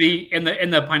 and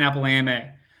the pineapple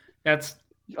AMA. That's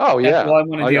all I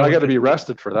got to be with.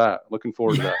 rested for that. Looking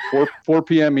forward to that. 4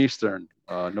 p.m. Eastern,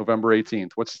 November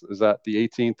 18th. Is that? The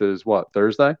 18th is what?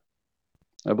 Thursday,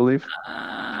 I believe.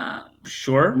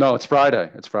 Sure. No, it's Friday.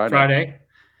 Friday.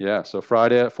 Yeah, so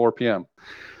Friday at 4 p.m.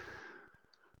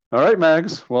 All right,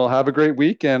 Mags. Well, have a great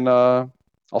week, and I'll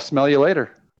smell you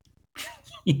later.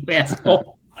 You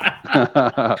asshole.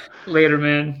 Later,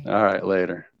 man. All right,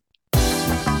 later.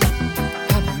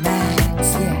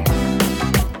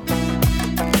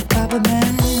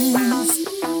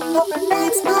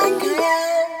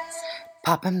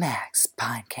 Papa Max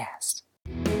Podcast.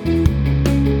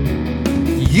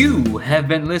 You have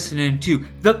been listening to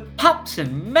the Pops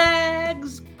and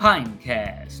Mags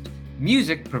Pinecast.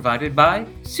 Music provided by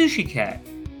Sushi Cat.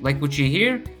 Like what you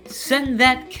hear? Send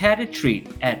that cat a treat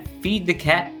at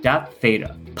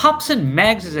feedthecat.theta. Pops and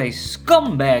Mags is a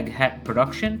scumbag hat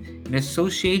production in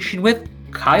association with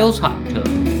Kyle's Hot Tub.